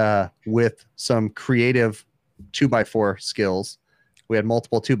 and with some creative 2x4 skills, we had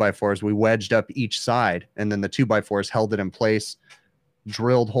multiple 2x4s. We wedged up each side, and then the 2x4s held it in place,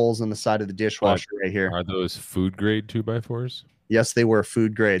 drilled holes in the side of the dishwasher right here. Are those food grade 2x4s? Yes, they were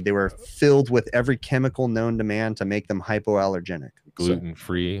food grade. They were filled with every chemical known to man to make them hypoallergenic. Gluten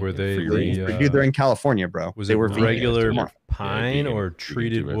free. Were they? Dude, they're in California, bro. Was they were regular pine or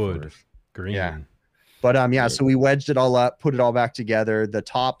treated wood? Green. Yeah. But so we wedged it all up, put it all back together. The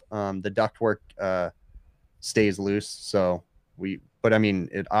top, the ductwork stays loose. So but I mean,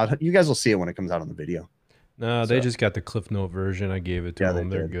 you guys will see it when it comes out on the video. No, they just got the Cliff Note version. I gave it to them.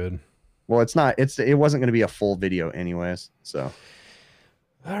 They're good. Well, it wasn't going to be a full video anyways. So.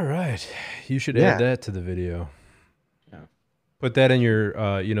 All right. You should add that to the video. Yeah. Put that in your,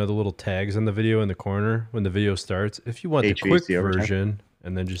 the little tags on the video in the corner when the video starts. If you want the quick version,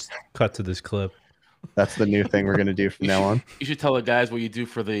 and then just cut to this clip. That's the new thing we're going to do from now on. You should tell the guys what you do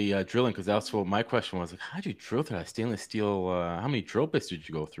for the drilling, because that's what my question was. Like, how did you drill through that stainless steel? How many drill bits did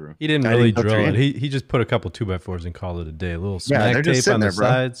you go through? He didn't really drill it. He just put a couple 2x4s and called it a day. A little smack tape on the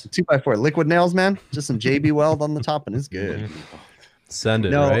sides. 2x4 liquid nails, man. Just some JB Weld on the top, and it's good. Send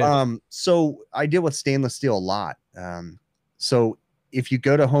it. Right? So I deal with stainless steel a lot. So if you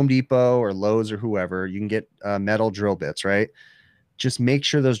go to Home Depot or Lowe's or whoever, you can get metal drill bits, right? Just make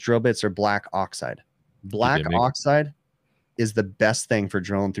sure those drill bits are black oxide. Black oxide is the best thing for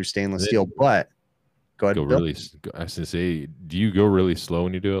drilling through stainless steel. But go ahead. I was gonna say, do you go really slow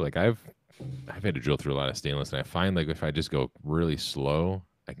when you do it? Like I've had to drill through a lot of stainless, and I find like if I just go really slow,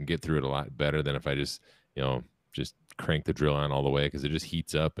 I can get through it a lot better than if I just just crank the drill on all the way, because it just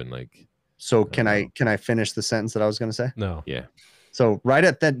heats up and like. So can I finish the sentence that I was going to say? No. Yeah. So right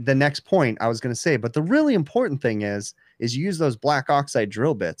at the next point I was going to say, but the really important thing is you use those black oxide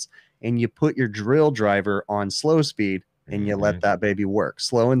drill bits and you put your drill driver on slow speed and you let that baby work.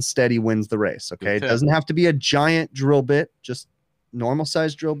 Slow and steady wins the race. Okay. It doesn't have to be a giant drill bit, just normal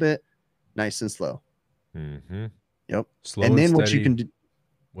size drill bit, nice and slow. Yep. Slow and then what you can do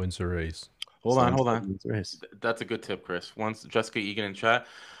wins the race. Hold on. That's a good tip, Chris. Once Jessica Egan in chat.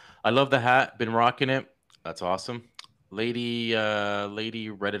 I love the hat. Been rocking it. That's awesome. Lady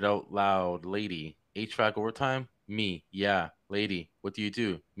read it out loud. Lady, HVAC overtime? Me. Yeah. Lady, what do you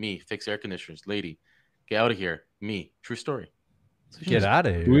do? Me. Fix air conditioners. Lady, get out of here. Me. True story. So get out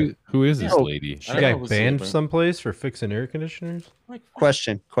of here. Who is this lady? She got banned someplace for fixing air conditioners?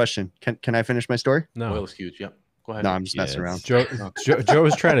 Question. Can I finish my story? No. Oil is huge. Yep. Go ahead. No, I'm just messing around. Joe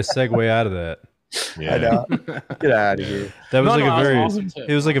was trying to segue out of that. Yeah. I know. Get out of here. That was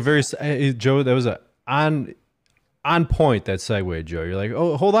Joe, that was on point, that segue, Joe. You're like,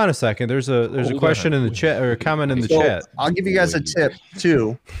 oh, hold on a second. There's a question in the chat or a comment in the chat. I'll give you guys a tip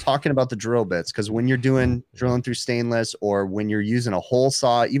too, talking about the drill bits, because when you're drilling through stainless, or when you're using a hole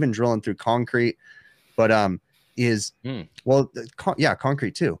saw, even drilling through concrete, but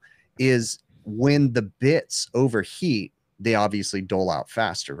concrete too, is when the bits overheat, they obviously dole out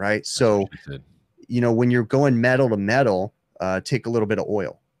faster, right? So, when you're going metal to metal, take a little bit of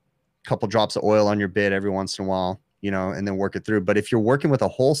oil, a couple drops of oil on your bit every once in a while, and then work it through. But if you're working with a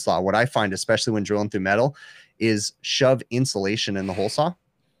hole saw, what I find, especially when drilling through metal, is shove insulation in the hole saw,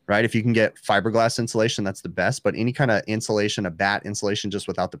 right? If you can get fiberglass insulation, that's the best. But any kind of insulation, a bat insulation, just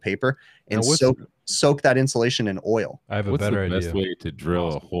without the paper, and soak that insulation in oil. I have a better idea. What's the best way to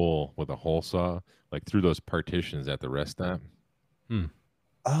drill a hole with a hole saw, like through those partitions at the rest stop?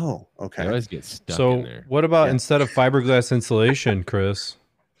 Oh, okay. You always get stuck in there. What about instead of fiberglass insulation, Chris,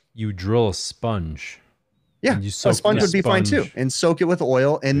 you drill a sponge? Yeah, a sponge would be fine too, and soak it with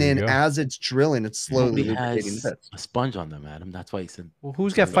oil, and then as it's drilling, it's slowly lubricating the bits. A sponge on them, Adam. That's why he said. Well,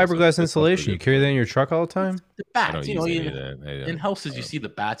 who's got fiberglass insulation? You carry that in your truck all the time? The bats, in houses, you see the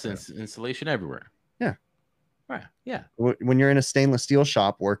bats and insulation everywhere. Yeah, right. Yeah. When you're in a stainless steel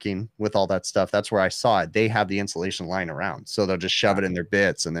shop working with all that stuff, that's where I saw it. They have the insulation lying around, so they'll just shove it in their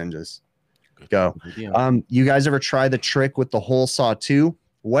bits and then just go. You guys ever try the trick with the hole saw too?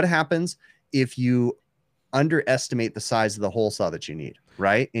 What happens if you underestimate the size of the hole saw that you need,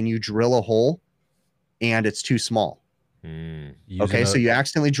 right? And you drill a hole and it's too small. Okay, so you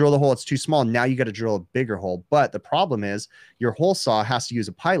accidentally drill the hole, it's too small. Now you got to drill a bigger hole. But the problem is your hole saw has to use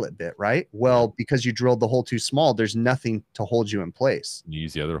a pilot bit, right? Well, because you drilled the hole too small, there's nothing to hold you in place. You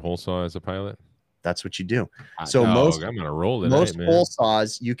use the other hole saw as a pilot? That's what you do. So most hole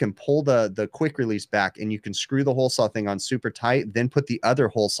saws, you can pull the quick release back and you can screw the hole saw thing on super tight, then put the other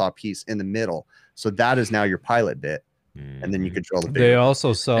hole saw piece in the middle. So that is now your pilot bit. And then you can drill the bit. They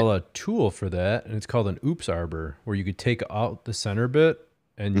also sell a tool for that, and it's called an oops arbor, where you could take out the center bit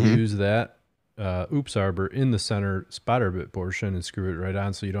and use that oops arbor in the center spotter bit portion and screw it right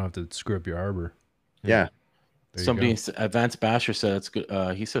on, so you don't have to screw up your arbor. Yeah. Somebody, Advanced Basher said it's good.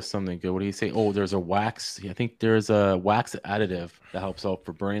 He says something good. What did he say? Oh, there's a wax. I think there's a wax additive that helps out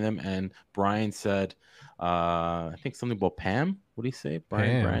for burning them. And Brian said, I think something about Pam. What did he say?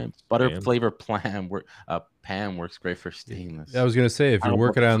 Brian. Butter flavor Pam works great for stainless. I was gonna say, if you're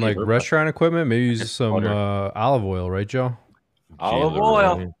working on like restaurant equipment, maybe use some olive oil, right, Joe? Olive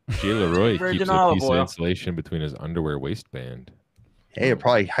oil. Jay Leroy keeps a piece of insulation between his underwear waistband. Hey, it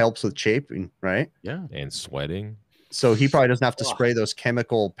probably helps with chafing, right? Yeah. And sweating. So he probably doesn't have to spray those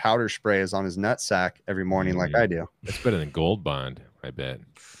chemical powder sprays on his nutsack every morning like I do. It's better than Gold Bond, I bet.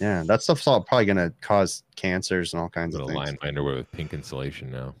 Yeah, that stuff's all probably going to cause cancers and all kinds of things. Line underwear with pink insulation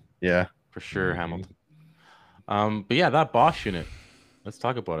now. Yeah. For sure, Hamilton. But yeah, that Bosch unit. Let's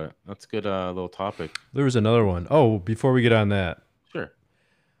talk about it. That's a good little topic. There was another one. Oh, before we get on that. Sure.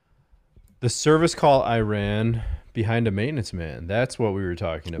 The service call I ran behind a maintenance man. That's what we were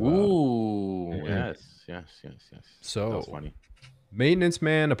talking about. Ooh, yes. So, that was funny. Maintenance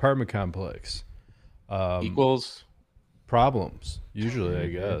man apartment complex. Equals problems, usually, I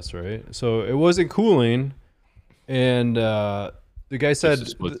guess, right? So it wasn't cooling, and the guy said... Just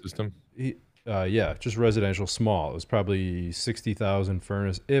a split system? Yeah, just residential, small. It was probably 60,000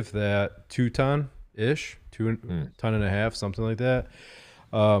 furnace, if that, 2 ton-ish, 2.5 tons, something like that.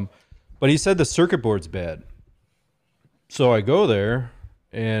 But he said the circuit board's bad. So I go there,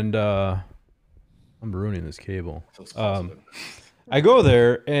 and I'm ruining this cable. I go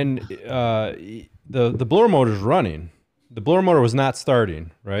there, and the blower motor's running. The blower motor was not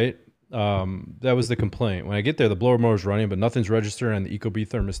starting, right? That was the complaint. When I get there, the blower motor's running, but nothing's registered on the Ecobee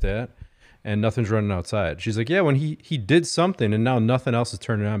thermostat, and nothing's running outside. She's like, yeah, when he did something, and now nothing else is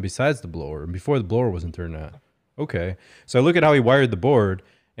turning on besides the blower, and before the blower wasn't turned on. Okay. So I look at how he wired the board,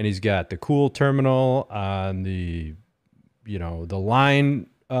 and he's got the cool terminal on the... the line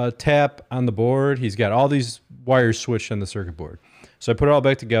tap on the board. He's got all these wires switched on the circuit board. So I put it all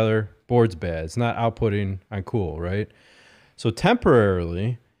back together. Board's bad. It's not outputting on cool, right? So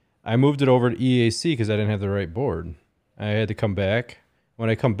temporarily, I moved it over to EAC because I didn't have the right board. I had to come back. When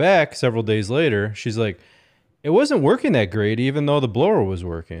I come back several days later, she's like, it wasn't working that great even though the blower was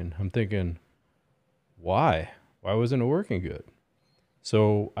working. I'm thinking, why? Why wasn't it working good?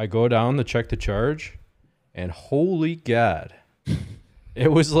 So I go down to check the charge. And holy God,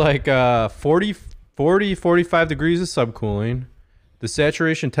 it was like 40, 45 degrees of subcooling. The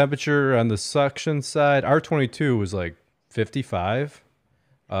saturation temperature on the suction side, R22, was like 55,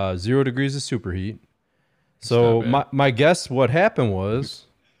 0 degrees of superheat. So my guess what happened was,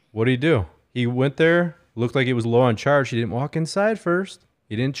 what did he do? He went there, Looked like it was low on charge. He didn't walk inside first.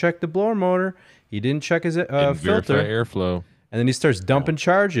 He didn't check the blower motor. He didn't check his Didn't filter. verify airflow. And then he starts dumping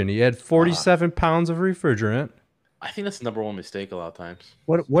charge in. He had 47 pounds of refrigerant. I think that's the number one mistake a lot of times.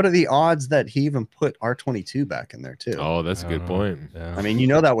 What are the odds that he even put R22 back in there too? Oh, that's a good point. Yeah. I mean,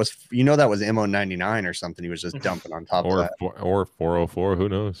 that was MO99 or something. He was just dumping on top of that. Or 404. Who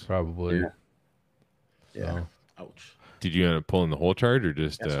knows? Probably. Yeah. Ouch. Did you end up pulling the whole charge or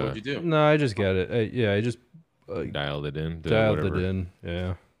just That's what you do. No, I just got it. I just dialed it in? dialed whatever. it in.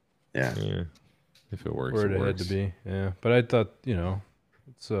 Yeah. Yeah. Yeah. If it works, Where it it had works. to be. Yeah. But I thought,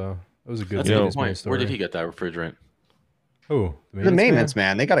 it's it was a good That's You a know, good point. story. Where did he get that refrigerant? Oh, The maintenance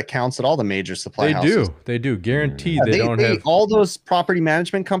man. They got accounts at all the major supply They houses. do. They do. Guaranteed Yeah, they don't have. all those property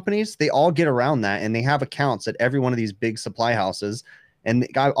management companies. They all get around that, and they have accounts at every one of these big supply houses. And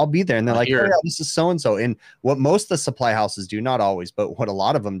I'll be there, and they're like, "Oh, yeah, this is so and so." And what most of the supply houses do, not always, but what a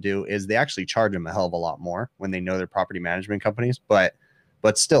lot of them do, is they actually charge them a hell of a lot more when they know they're property management companies. But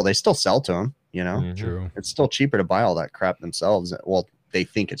still, they still sell to them. Mhm. True. It's still cheaper to buy all that crap themselves. Well, they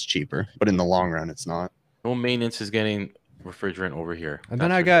think it's cheaper, but in the long run, it's not. No maintenance is getting refrigerant over here. And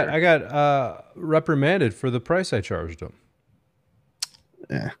then I got reprimanded for the price I charged him.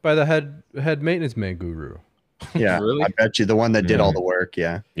 Yeah. By the head maintenance man guru. Yeah, Really? I bet you the one that did all the work.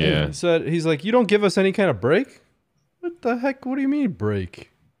 Yeah. Yeah. He said, he's like, you don't give us any kind of break? What the heck? What do you mean break?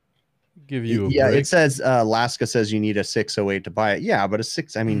 Give you a Yeah, break? it says Alaska says you need a 608 to buy it. Yeah, but a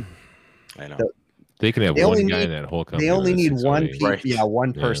 6, I mean, I know. They can have They one only guy need- in that whole company. they only with a need one 608.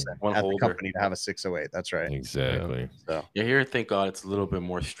 Right. person One at holder. the company to have a 608. That's right. Exactly. So, Yeah, here, thank God, it's a little bit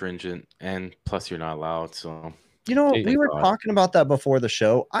more stringent, and plus you're not allowed. So Hey, we were God. talking about that before the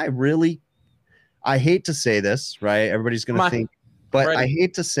show. I hate to say this, right? Everybody's going Come to on. think, but Ready. I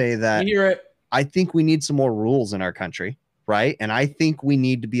hate to say that you hear it. I think we need some more rules in our country, right? And I think we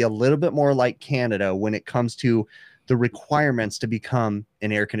need to be a little bit more like Canada when it comes to the requirements to become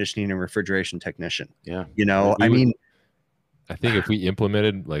an air conditioning and refrigeration technician. Yeah. I think if we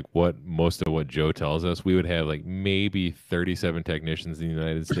implemented like most of what Joe tells us, we would have like maybe 37 technicians in the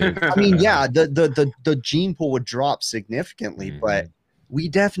United States. I mean, yeah, the gene pool would drop significantly, but we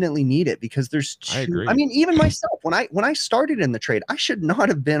definitely need it because there's I agree. I mean, even myself, when I started in the trade, I should not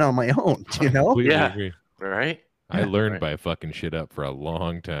have been on my own, Completely Yeah. agree. Right? I learned Right. by fucking shit up for a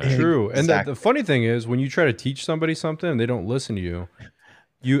long time. True. And Exactly. the funny thing is, when you try to teach somebody something and they don't listen to you,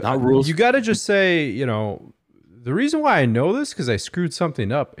 Not rules. you got to just say, the reason why I know this because I screwed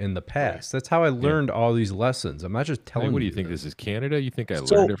something up in the past. That's how I learned all these lessons. I'm not just telling Like, what do you. you think this is Canada? You think I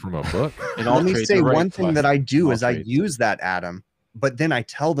So- learned it from a book? In all Let me trades, say you're right, one thing Flex. that I do All is I trades. use that, Adam, but then I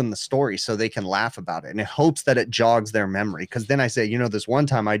tell them the story so they can laugh about it and it hopes that it jogs their memory. Because then I say, this one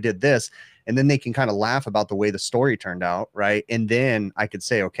time I did this, and then they can kind of laugh about the way the story turned out, right? And then I could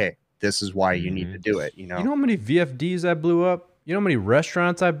say, okay, this is why you need to do it. You know how many VFDs I blew up? You know how many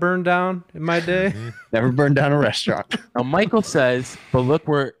restaurants I burned down in my day? Never burned down a restaurant. Now, Michael says, but look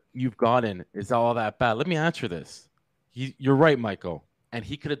where you've gotten. Is all that bad? Let me answer this. You're right, Michael. And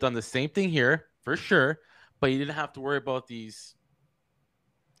he could have done the same thing here, for sure, but he didn't have to worry about these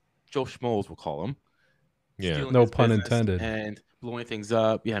Joe Schmoes, we'll call them. Yeah. stealing No his pun business intended. And blowing things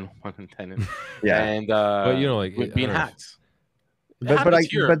up. Yeah, no pun intended. Yeah. And, But, like, I being don't know. hacked. It But happens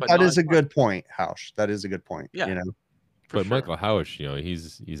here, that not is as a much. good point, Hausch. That is a good point. Yeah. For But sure. Michael Housh,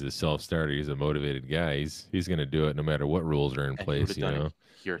 he's a self-starter. He's a motivated guy. He's going to do it no matter what rules are in And he place. would've done it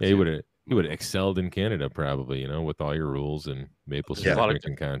here Yeah, he too. would have excelled in Canada probably. With all your rules and maple There's syrup a lot of-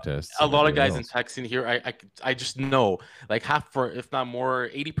 drinking contests. A and lot of everything guys in else. texting here, I just know like half, for if not more,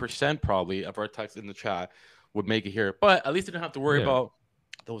 80% probably of our texts in the chat would make it here. But at least I don't have to worry Yeah. about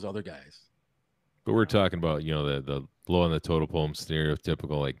those other guys. But we're talking about the low on the totem pole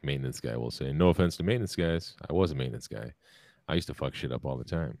stereotypical like maintenance guy. We'll say no offense to maintenance guys. I was a maintenance guy. I used to fuck shit up all the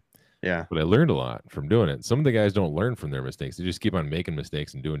time. Yeah. But I learned a lot from doing it. Some of the guys don't learn from their mistakes. They just keep on making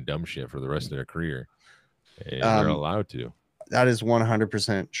mistakes and doing dumb shit for the rest of their career. And they're allowed to. That is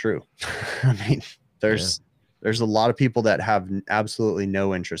 100% true. I mean, there's a lot of people that have absolutely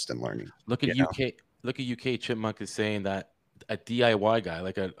no interest in learning. Look at UK. Look at UK. Chipmunk is saying that a DIY guy,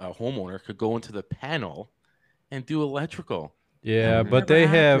 like a homeowner, could go into the panel and do electrical. Yeah, That but they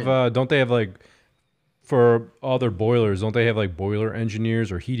never have happened. don't they have like for all their boilers, don't they have like boiler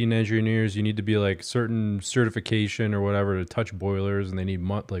engineers or heating engineers? You need to be like certain certification or whatever to touch boilers, and they need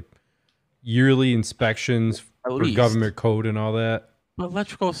like yearly inspections At for least. government code and all that. But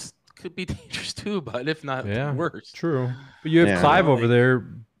electrical could be dangerous too, but if not Yeah, worse. true. But you have Yeah. Clive over there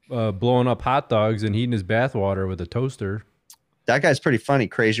blowing up hot dogs and heating his bathwater with a toaster. That guy's pretty funny.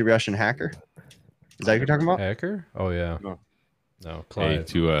 Crazy Russian hacker. Is that what you're talking about? Hacker? Oh yeah. No. No, Hey, Clive.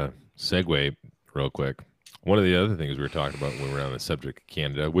 to segue, real quick. One of the other things we were talking about when we were on the subject of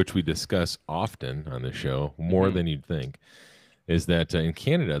Canada, which we discuss often on the show, more than you'd think, is that in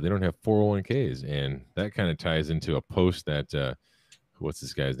Canada, they don't have 401ks. And that kind of ties into a post that, what's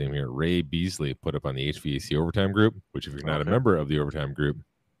this guy's name here? Ray Beasley put up on the HVAC Overtime group, which if you're not a member of the Overtime group,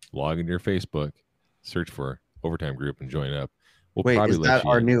 log into your Facebook, search for Overtime Group and join up. We'll Wait, probably is that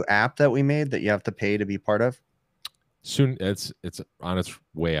our new app that we made that you have to pay to be part of? Soon, it's on its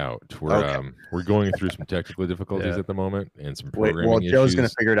way out. We're going through some technical difficulties at the moment and some programming issues. Joe's going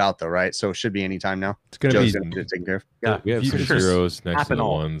to figure it out though, right? So it should be any time now. It's going to be taken care of. Yeah, we have some zeros next to the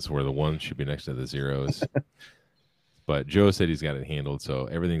ones where the ones should be next to the zeros. But Joe said he's got it handled, so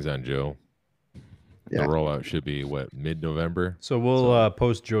everything's on Joe. The rollout should be mid-November. So we'll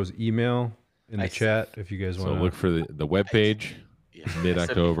post Joe's email in the chat if you guys want. So look for the webpage,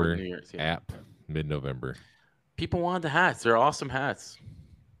 mid-October, app, mid-November. People wanted the hats. They're awesome hats.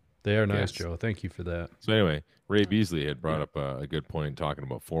 They are nice, Joe. Thank you for that. So anyway, Ray Beasley had brought up a good point talking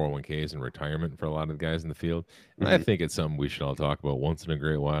about 401ks and retirement for a lot of the guys in the field. And I think it's something we should all talk about once in a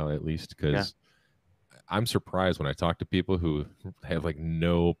great while at least, because I'm surprised when I talk to people who have like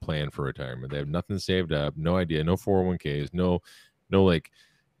no plan for retirement. They have nothing saved up, no idea, no 401ks, no like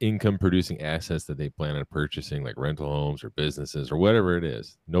income producing assets that they plan on purchasing, like rental homes or businesses or whatever it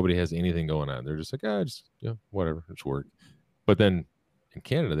is. Nobody has anything going on. They're just like, whatever, it's work. But then in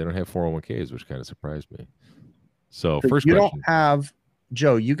Canada, they don't have 401ks, which kind of surprised me. So first you question. Don't have,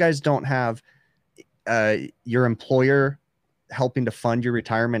 Joe, you guys don't have your employer helping to fund your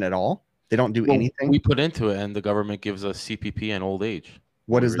retirement at all? They don't do anything? We put into it, and the government gives us CPP and old age.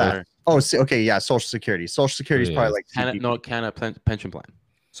 What is that? There. Oh, okay, yeah, Social Security. Social Security is probably like Canada pension plan.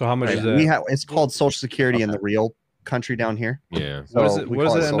 So how much is that? It's called Social Security in the real country down here. Yeah. So what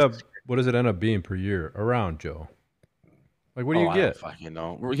does it end up being per year around, Joe? Like, what do you get? I don't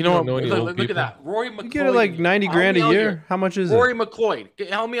know. You know, look at that. Rory McCloy. You get it like 90 grand a year. Here. How much is Rory it? Rory McCloy.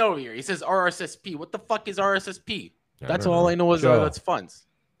 Help me over here. He says RSSP. What the fuck is RSSP? That's all I know is that's funds.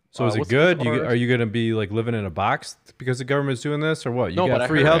 So is it good? Are you going to be like living in a box because the government's doing this, or what? You got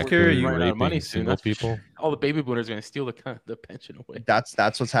free healthcare. You run out of money soon. That's people. All the baby boomers are going to steal the pension away. That's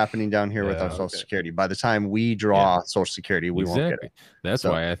what's happening down here with our Social Security. By the time we draw Social Security, we won't get it. That's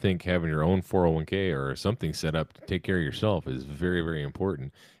why I think having your own 401k or something set up to take care of yourself is very, very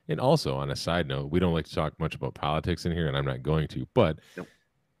important. And also, on a side note, we don't like to talk much about politics in here, and I'm not going to, but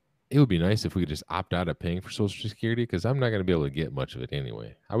it would be nice if we could just opt out of paying for Social Security, because I'm not going to be able to get much of it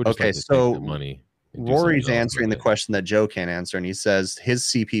anyway. I would just like to take the money. Rory's answering the question that Joe can't answer, and he says his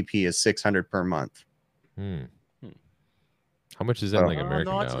CPP is $600 per month. How much is that in like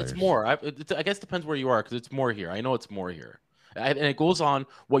American dollars? It's more. I guess it depends where you are, because it's more here. I know it's more here. And it goes on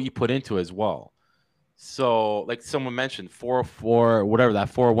what you put into as well. So, like someone mentioned, 404, whatever,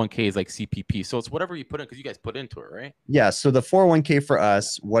 that 401k is like CPP. So it's whatever you put in, because you guys put into it, right? Yeah. So the 401k for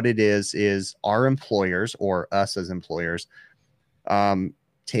us, what it is our employers, or us as employers,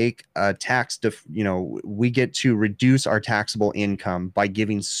 take a tax. We get to reduce our taxable income by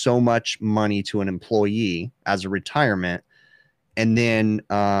giving so much money to an employee as a retirement, and then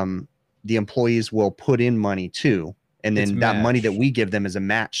the employees will put in money too, and then that money that we give them is a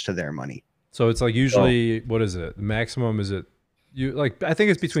match to their money. So it's like usually, what is it? The maximum is it? I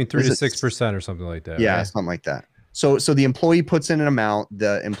think it's between 3 to 6% or something like that. Yeah, right? something like that. So the employee puts in an amount,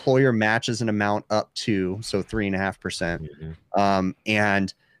 the employer matches an amount up to 3.5%,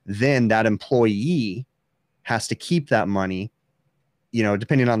 and then that employee has to keep that money.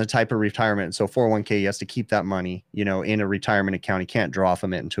 Depending on the type of retirement. So 401k, he has to keep that money, in a retirement account. He can't draw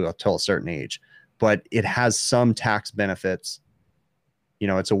from it until a certain age, but it has some tax benefits.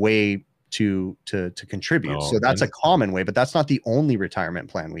 It's a way to contribute. So that's a common way, but that's not the only retirement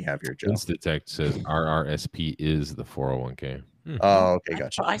plan we have here, Joe. Instatext says RRSP is the 401k. Oh, okay,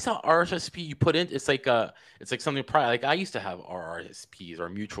 gotcha. I saw RRSP you put in. It's like something private. Like I used to have RRSPs or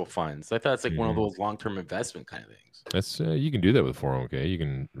mutual funds. I thought it's like one of those long-term investment kind of things. That's you can do that with 401k. You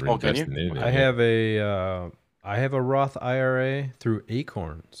can invest in it. I have a Roth IRA through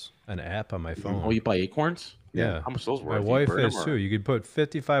Acorns, an app on my phone. Oh, you buy Acorns? Yeah. How much those worth? My wife has too. You could put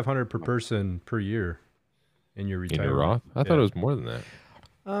 $5,500 per person per year in your retirement. In your Roth? I thought it was more than that.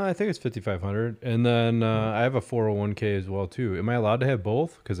 I think it's $5,500, and then I have a 401k as well too. Am I allowed to have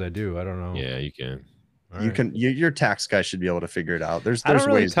both? Because I do. I don't know. Yeah, you can. Can. Your tax guy should be able to figure it out. There's I don't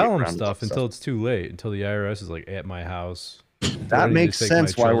really ways tell him stuff until it's too late. Until the IRS is like at my house. That makes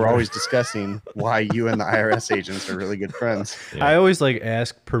sense. Why we're always discussing why you and the IRS agents are really good friends. Yeah. I always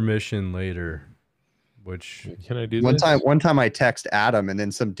ask permission later. Which can I do? One time I text Adam, and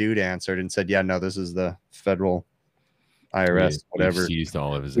then some dude answered and said, "Yeah, no, this is the federal IRS, whatever. We've seized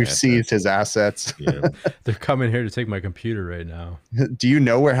all of his We've assets. seized his assets. Yeah. They're coming here to take my computer right now. Do you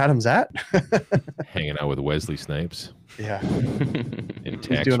know where Adam's at? Hanging out with Wesley Snipes. Yeah. In He's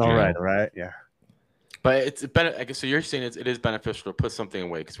tax doing all jail. right. Yeah. But it's I guess so. You're saying it is beneficial to put something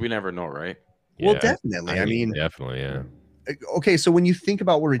away because we never know, right? Well, Yeah. definitely. I mean, definitely, yeah. okay, so when you think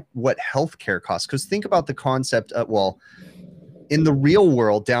about what healthcare costs, because think about the concept of, well, in the real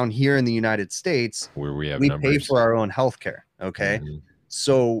world down here in the United States, Where we have we numbers. pay for our own healthcare. Okay. Mhm.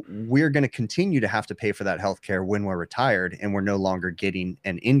 So we're going to continue to have to pay for that healthcare when we're retired and we're no longer getting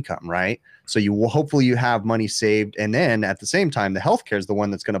an income, right? So you will hopefully you have money saved. And then at the same time, the healthcare is the one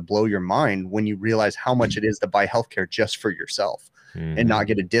that's going to blow your mind when you realize how much it is to buy healthcare just for yourself and not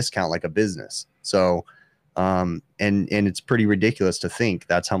get a discount like a business. So, and it's pretty ridiculous to think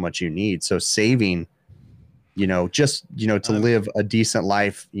that's how much you need. So saving, just, to live a decent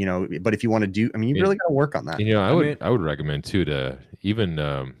life, but if you want to do, I mean, you really got to work on that. I would recommend too, to even,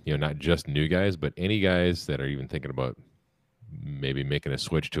 not just new guys, but any guys that are even thinking about maybe making a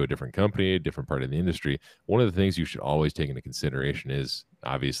switch to a different company, a different part of the industry. One of the things you should always take into consideration is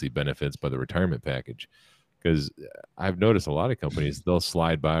obviously benefits by the retirement package. Because I've noticed a lot of companies, they'll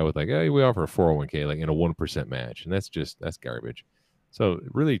slide by with like, hey, we offer a 401k, like in a 1% match. And that's garbage. So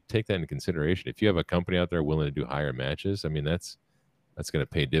really take that into consideration. If you have a company out there willing to do higher matches, I mean, that's going to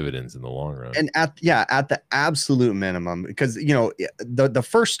pay dividends in the long run. And at the absolute minimum, because, the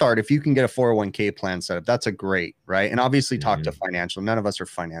first start, if you can get a 401k plan set up, that's a great, right. And obviously talk to financial, none of us are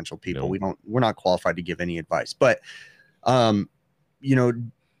financial people. No. We're not qualified to give any advice, but,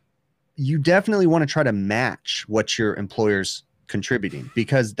 you definitely want to try to match what your employer's contributing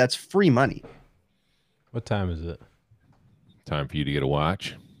because that's free money. What time is it? Time for you to get a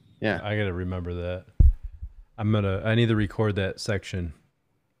watch. Yeah. I got to remember that. I need to record that section.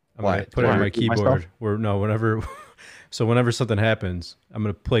 I'm Why? going to put it on my keyboard. Myself? Whenever something happens, I'm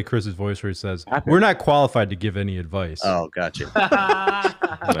going to play Chris's voice where he says, we're not qualified to give any advice. Oh, gotcha.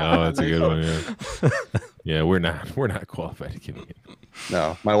 No, that's a good one. Yeah. Yeah, we're not qualified to give it.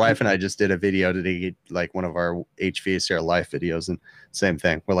 No, my wife and I just did a video today, like one of our HVACR live videos, and same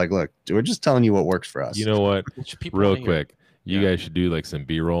thing. We're like, look, we're just telling you what works for us. You know what? People Real hang quick, you guys should do like some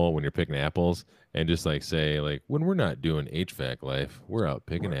B-roll when you're picking apples, and just like say like, when we're not doing HVAC life, we're out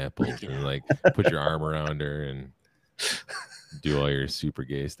picking apples, and like put your arm around her and do all your super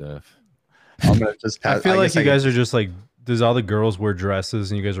gay stuff. I'm gonna just I feel like you guys are just like, does all the girls wear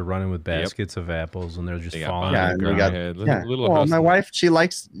dresses and you guys are running with baskets of apples and they're just falling? Yeah, on the ground? Well, my wife, she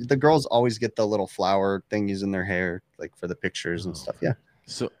likes, the girls always get the little flower thingies in their hair, like for the pictures and stuff. Yeah.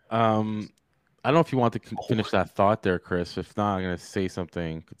 So, I don't know if you want to finish that thought there, Chris. If not, I'm going to say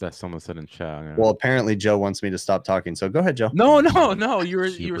something that someone said in chat. Well, apparently Joe wants me to stop talking. So go ahead, Joe. No. You were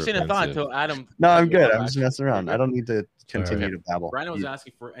saying a thought until Adam. No, I'm good. I'm just messing around. I don't need to continue to babble. Brandon was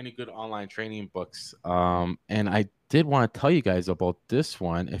asking for any good online training books. And I did want to tell you guys about this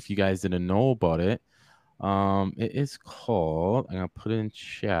one. If you guys didn't know about it, it is called, I'm going to put it in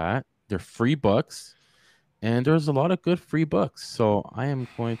chat. They're free books. And there's a lot of good free books. So I am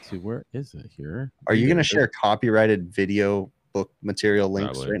going to, where is it here? Are you going to share copyrighted video book material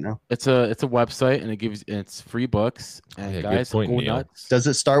links right now? It's a website and it's free books. And guys, go nuts. Does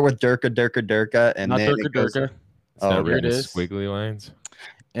it start with Durka and not then Durka? Oh, here it is. Squiggly lines.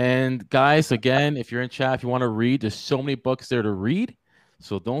 And guys, again, if you're in chat, if you want to read, there's so many books there to read.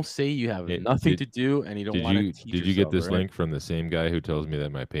 So don't say you have nothing to do and you don't want to teach Did you get this link from the same guy who tells me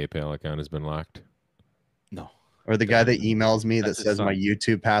that my PayPal account has been locked? No. Or the guy that emails me that says my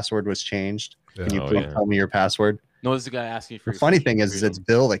YouTube password was changed. Yeah. Can you please tell me your password? No, this is the guy asking for. The funny thing is it's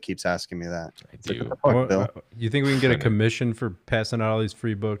Bill that keeps asking me that. I do. Like, Bill. You think we can get a commission for passing out all these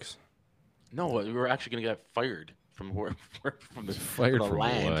free books? No, we're actually gonna get fired from the fired from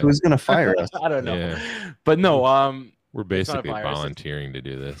land. what? Who's gonna fire us? I don't know. Yeah. But no, we're basically volunteering to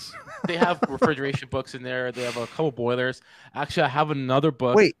do this. They have refrigeration books in there. They have a couple boilers. Actually, I have another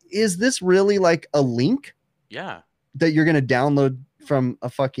book. Wait, is this really like a link? Yeah. That you're gonna download from a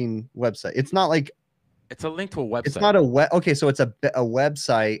fucking website? It's not like. It's a link to a website. It's not a web. Okay, so it's a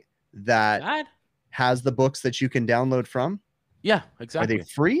website that has the books that you can download from. Yeah, exactly. Are they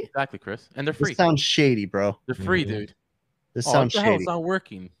free? Exactly, Chris. And they're free. This sounds shady, bro. They're free, dude. This sounds shady. It's not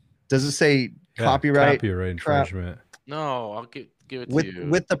working. Does it say copyright? Copyright infringement. No, I'll give it to you.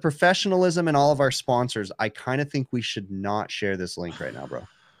 With the professionalism and all of our sponsors, I kind of think we should not share this link right now, bro.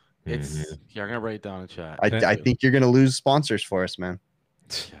 It's I'm gonna write it down in chat. I think you're gonna lose sponsors for us, man.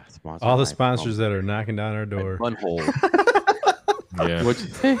 Yeah, all the sponsors that are knocking down our door. Yeah. What'd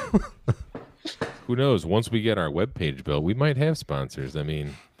you say? Who knows? Once we get our webpage built, we might have sponsors. I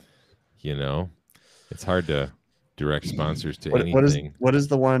mean, it's hard to direct sponsors to anything. What is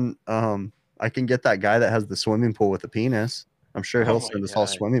the one? I can get that guy that has the swimming pool with a penis. I'm sure he'll send us all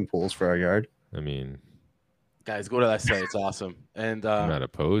swimming pools for our yard. I mean, guys, go to that site. It's awesome. And I'm not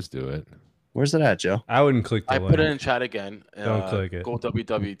opposed to it. Where's it at, Joe? I wouldn't click the link. Put it in chat again. Don't click it. Go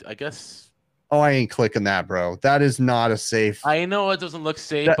www. I guess. Oh, I ain't clicking that, bro. That is not a safe. I know it doesn't look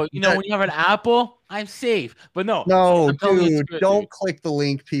safe, but when you have an Apple, I'm safe. But no, dude, don't click the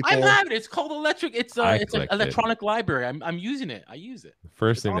link, people. I'm having it. It's called electric. It's an electronic library. I'm using it. I use it. The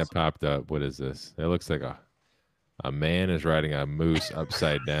first thing that popped up. What is this? It looks like a man is riding a moose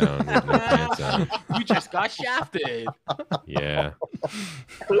upside down with no pants on. You just got shafted. Yeah.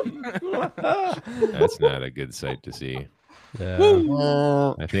 That's not a good sight to see. Yeah.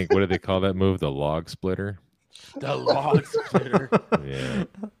 I think, what do they call that move? The log splitter? The log splitter. Yeah.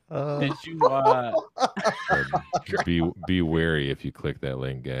 Did you be wary if you click that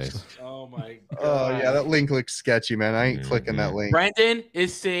link, guys. Oh my god. Oh yeah, that link looks sketchy, man. I ain't clicking that link. Brandon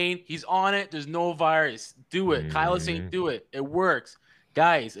is saying he's on it. There's no virus. Do it. Kyle is saying do it. It works.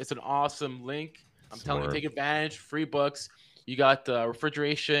 Guys, it's an awesome link. I'm telling you, take advantage. Free books. You got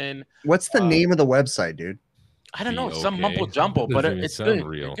refrigeration. What's the name of the website, dude? I don't know. It's some mumble jumble, but it's good.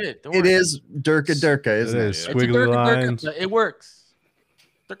 Real. It's good. It is Durka, isn't it? Squiggly lines. It works.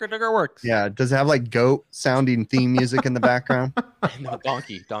 Durka works. Yeah. Does it have like goat sounding theme music in the background? No,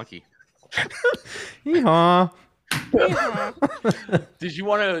 donkey. Yeehaw. Did you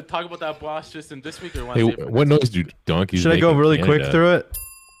want to talk about that boss system this week, or what noise do donkeys? Should I go really quick through it?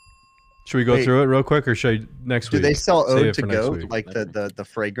 Should we go through it real quick, or should I next week? Do they sell Ode to Goat, like the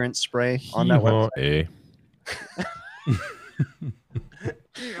fragrance spray on that website?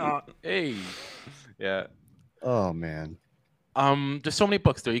 Hey, yeah. Oh man. There's so many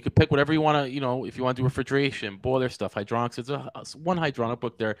books there. You could pick whatever you want to. If you want to do refrigeration, boiler stuff, hydronics. It's one hydronic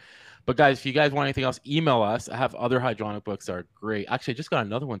book there. But guys, if you guys want anything else, email us. I have other hydronic books that are great. Actually, I just got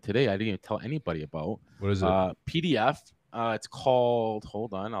another one today. I didn't even tell anybody about. What is it? PDF. It's called.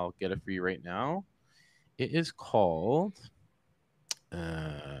 Hold on, I'll get it for you right now. It is called.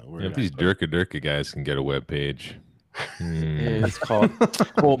 If these Durka guys can get a web page. It's called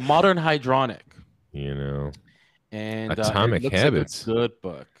Modern Hydronic. And Atomic Habits. Like a good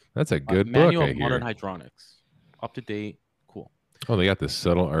book. That's a good book. Manual of Modern Hydronics. Up to date. Cool. Oh, they got the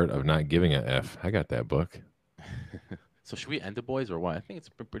subtle art of not giving a F. I got that book. So should we end it, boys, or what? I think it's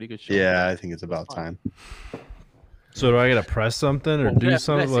a pretty good show. Yeah, I think it's about time. So do I gotta press something or do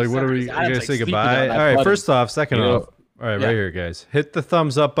something? Like, what are we? I gotta say goodbye. All right. First off, second off. All right, right here, guys. Hit the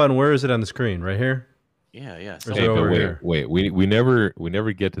thumbs up button. Where is it on the screen? Right here. Yeah. Hey, wait. We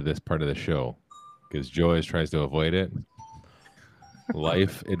never get to this part of the show because Joe always tries to avoid it.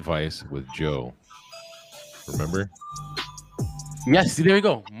 Life advice with Joe. Remember? Yes. There you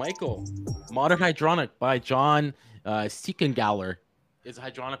go. Michael. Modern Hydronic by John Seekengaller. It's a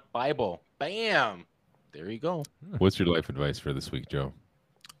hydronic Bible. Bam. There you go. What's your life advice for this week, Joe?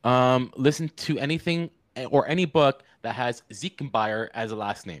 Listen to anything or any book that has Ziekenbayer as a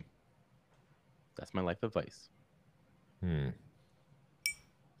last name. That's my life advice. Did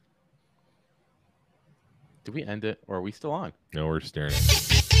we end it, or are we still on? No, we're staring.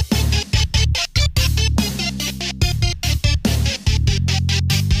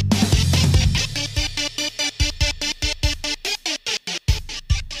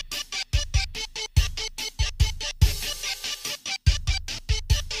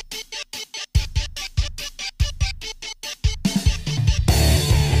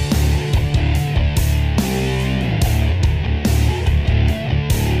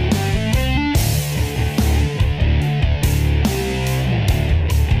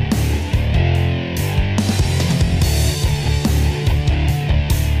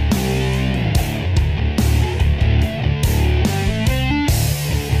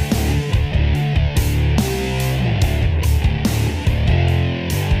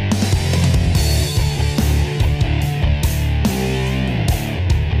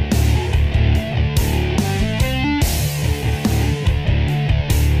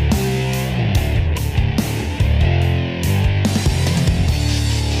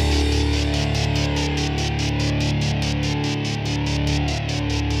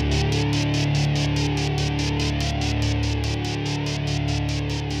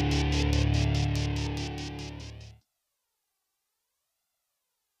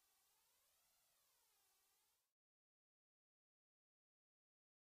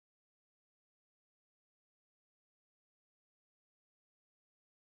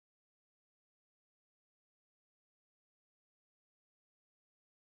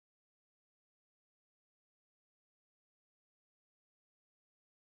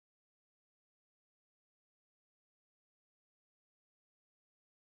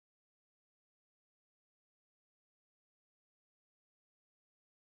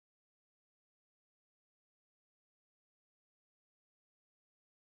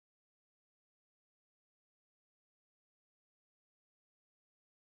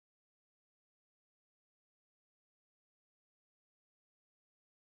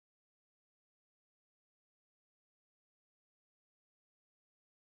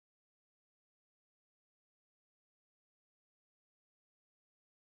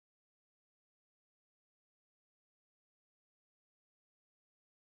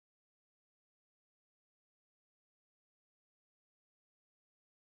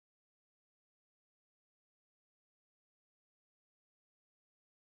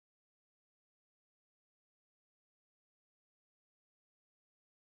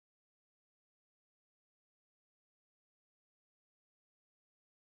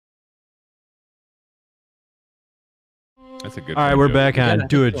 That's a good. All right, we're back on. Yeah,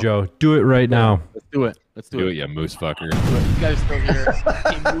 Do it, Joe. Do it right now. Let's do it. Let's do it. You moose fucker. You guys still here?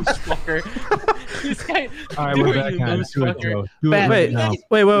 You moose fucker. This guy. All right, do we're it, back you on. moose Do it, fucker. Joe. Do it Bad. right now.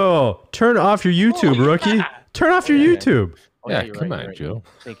 Wait. Turn off your YouTube, rookie. yeah. Turn off your YouTube. Oh, Yeah, you're come right, on, you're right. Joe.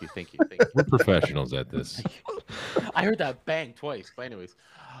 Thank you. We're professionals at this. I heard that bang twice. But anyways,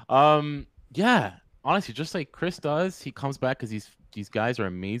 yeah. Honestly, just like Chris does, he comes back because these guys are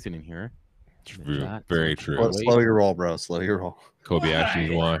amazing in here. Very true. Slow your roll, bro. Slow your roll. Kobe Ashley's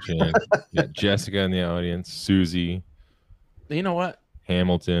watching. Yeah, Jessica in the audience. Susie. You know what?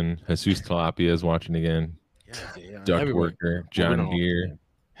 Hamilton. Jesus Tilapia is watching again. Yeah. Duck Everyone. Worker. John Deere.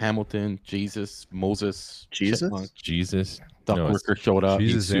 Hamilton, Jesus, Moses, Jesus? Chipmunk, Jesus. Duck No, it's Worker showed up.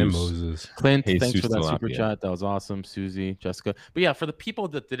 Jesus and Jesus. Moses. Clint, Jesus thanks for that super Tilapia. chat. That was awesome. Susie, Jessica. But yeah, for the people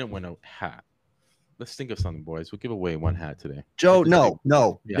that didn't win a hat, let's think of something, boys. We'll give away one hat today. Joe, I just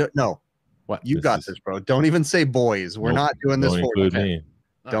no. What? You This got is- this, bro. Don't even say boys. We're Nope. not doing this Don't for you. include me.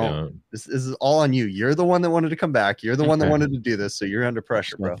 Don't. This is all on you. You're the one that wanted to come back. You're the one that wanted to do this, so you're under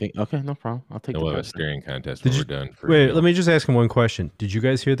pressure, bro. Okay, no problem. I'll take And the we'll have a pressure. staring contest Did when you- we're done. Wait, let me just ask him one question. Did you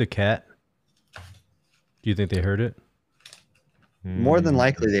guys hear the cat? Do you think they heard it? More than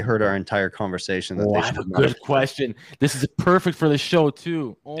likely, they heard our entire conversation. That Oh, they I have a should good not- question. This is perfect for the show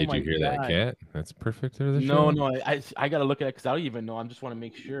too. Oh Did my you hear God. that cat? That's perfect for the No, show. no, I gotta look at it because I don't even know. I just want to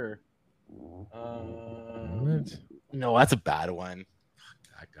make sure. What? No, that's a bad one.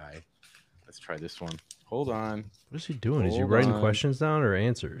 That guy. Let's try this one. Hold on. What is he doing? Is he Hold writing on. questions down or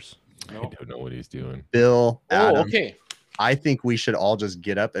answers? I No. don't know what he's doing. Bill, Adam, Oh, okay. I think we should all just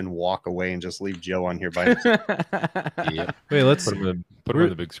get up and walk away and just leave Joe on here by himself. Yeah. Wait, let's. Put him on We're-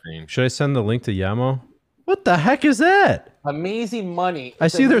 the big screen. Should I send the link to Yamo? What the heck is that? Amazing money. I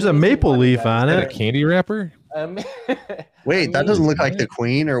see there's a maple leaf on Is that a it. candy wrapper? Wait, that doesn't look like the Amazing.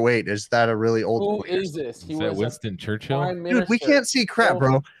 queen, or wait, is that a really old Who queen? is this? He Is that was a Winston Churchill? prime Dude, we minister. can't see crap,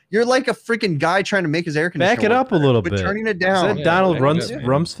 bro. You're like a freaking guy trying to make his air conditioner. Back it work up a better, little but bit. turning it Is down. that Donald back it up, man.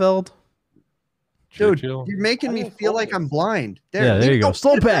 Rumsfeld? Dude, Churchill? you're making I me mean, feel like focus. I'm blind. Yeah, there you go.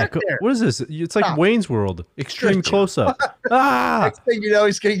 Slow sit back. there. What is this? It's like Stop. Wayne's World. Extreme Good close up. Ah! Next thing you know,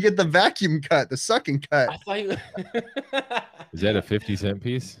 he's gonna get the vacuum cut, the sucking cut. I thought you... Is that a 50-cent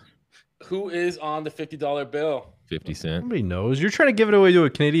piece? Who is on the $50 bill? 50 cent. Nobody knows. You're trying to give it away to a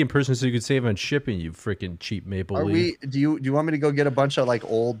Canadian person so you could save on shipping, you freaking cheap maple Are leaf. we? Do you want me to go get a bunch of like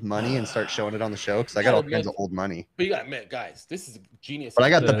old money and start showing it on the show? Because I got all kinds of old money. But you gotta admit, guys, this is genius. But I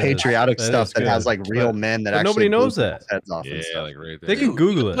got the That is- patriotic that stuff is that has good. like real But- men that but actually nobody knows blew that. people's heads off and Yeah, stuff. like right there. They can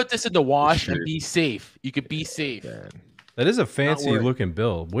Google it. Put this in the wash Sure. and be safe. You could be safe. That is a fancy worried. looking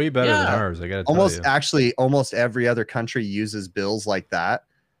bill. Way better than Yeah. ours, I gotta tell Almost you. actually, almost every other country uses bills like that,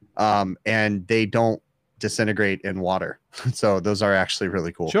 and they don't disintegrate in water. So those are actually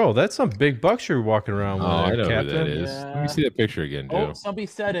really cool. Joe, that's some big bucks you're walking around Oh, with, I there, know Captain. who that is. Let Yeah. me see that picture again, Joe. Oh, somebody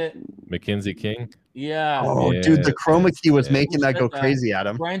said it. Mackenzie King. Yeah. Oh, Yeah, dude, the chroma key was yeah. making that Who go said that? crazy,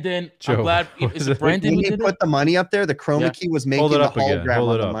 Adam. Brandon, Joe, I'm glad. what Is is it it? Brandon When who you did put it? the money up there, the chroma Yeah. key was making Hold it the up again. hologram Hold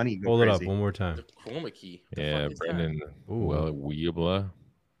on it the up. money go Hold it up crazy. one more time. The chroma key. The Yeah, fuck is that? Brendan. Ooh. Well, Weebla.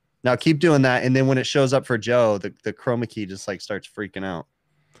 Now keep doing that, and then when it shows up for Joe, the chroma key just like starts freaking out.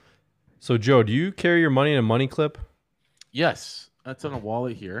 So, Joe, do you carry your money in a money clip? Yes, that's on a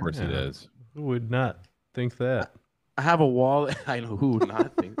wallet here. Of course he Yeah. does. Who would not think that? I have a wallet. I know who would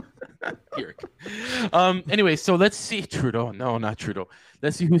not think. Here. Anyway, so let's see Trudeau. No, not Trudeau.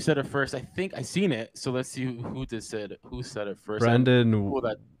 Let's see who said it first. I think I seen it. So let's see who said it first. Brendan Who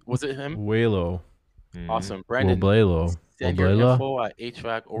that was it him? Whalo. Mhm. Awesome. Brandon. Woblelo. Send your Woblela? info at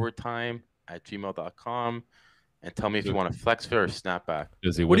hvacovertime@gmail.com and tell me if you want a flex fit or snapback.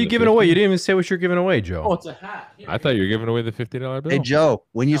 Does he What are win you the giving away? 50? You didn't even say what you're giving away, Joe. Oh, it's a hat. Here, I thought you were giving away the $50 bill. Hey Joe,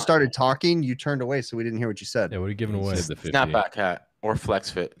 when you No. started talking, you turned away, so we didn't hear what you said. Yeah, what are you giving He away? said the 50. snapback hat or flex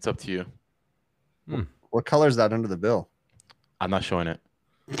fit. It's up to you. What color is that under the bill? I'm not showing it.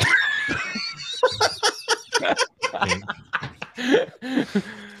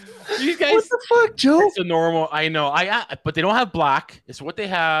 These guys, What the fuck, Joe? it's a normal. I know. But they don't have black. It's what they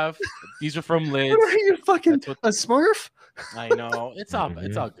have. These are from Lids. What are you, fucking That's what- a Smurf? I know. It's all.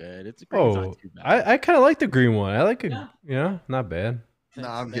 It's all good. It's great. It's Oh, not too bad. I kind of like the green one. I like it. Yeah. Yeah, not bad. No,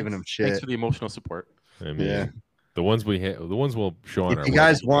 I'm Thanks- giving him Thanks shit. for the emotional support. I mean, Yeah. the ones we hit, the ones we'll show on If our you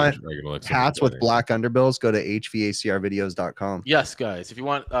guys webpage want are gonna look Hats something with better. black underbills, go to hvacrvideos.com. Yes, guys. If you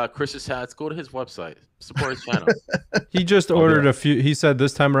want Chris's hats, go to his website. Support his channel. He just I'll ordered do a few. He said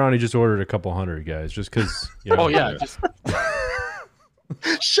this time around he just ordered a couple hundred guys, just because. You know, Oh yeah. Yeah. Just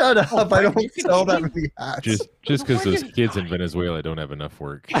Shut up! I Frank, don't you can sell that eat- many hats. just because those kids in Venezuela don't have enough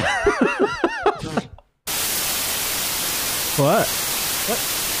work. What?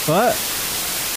 What?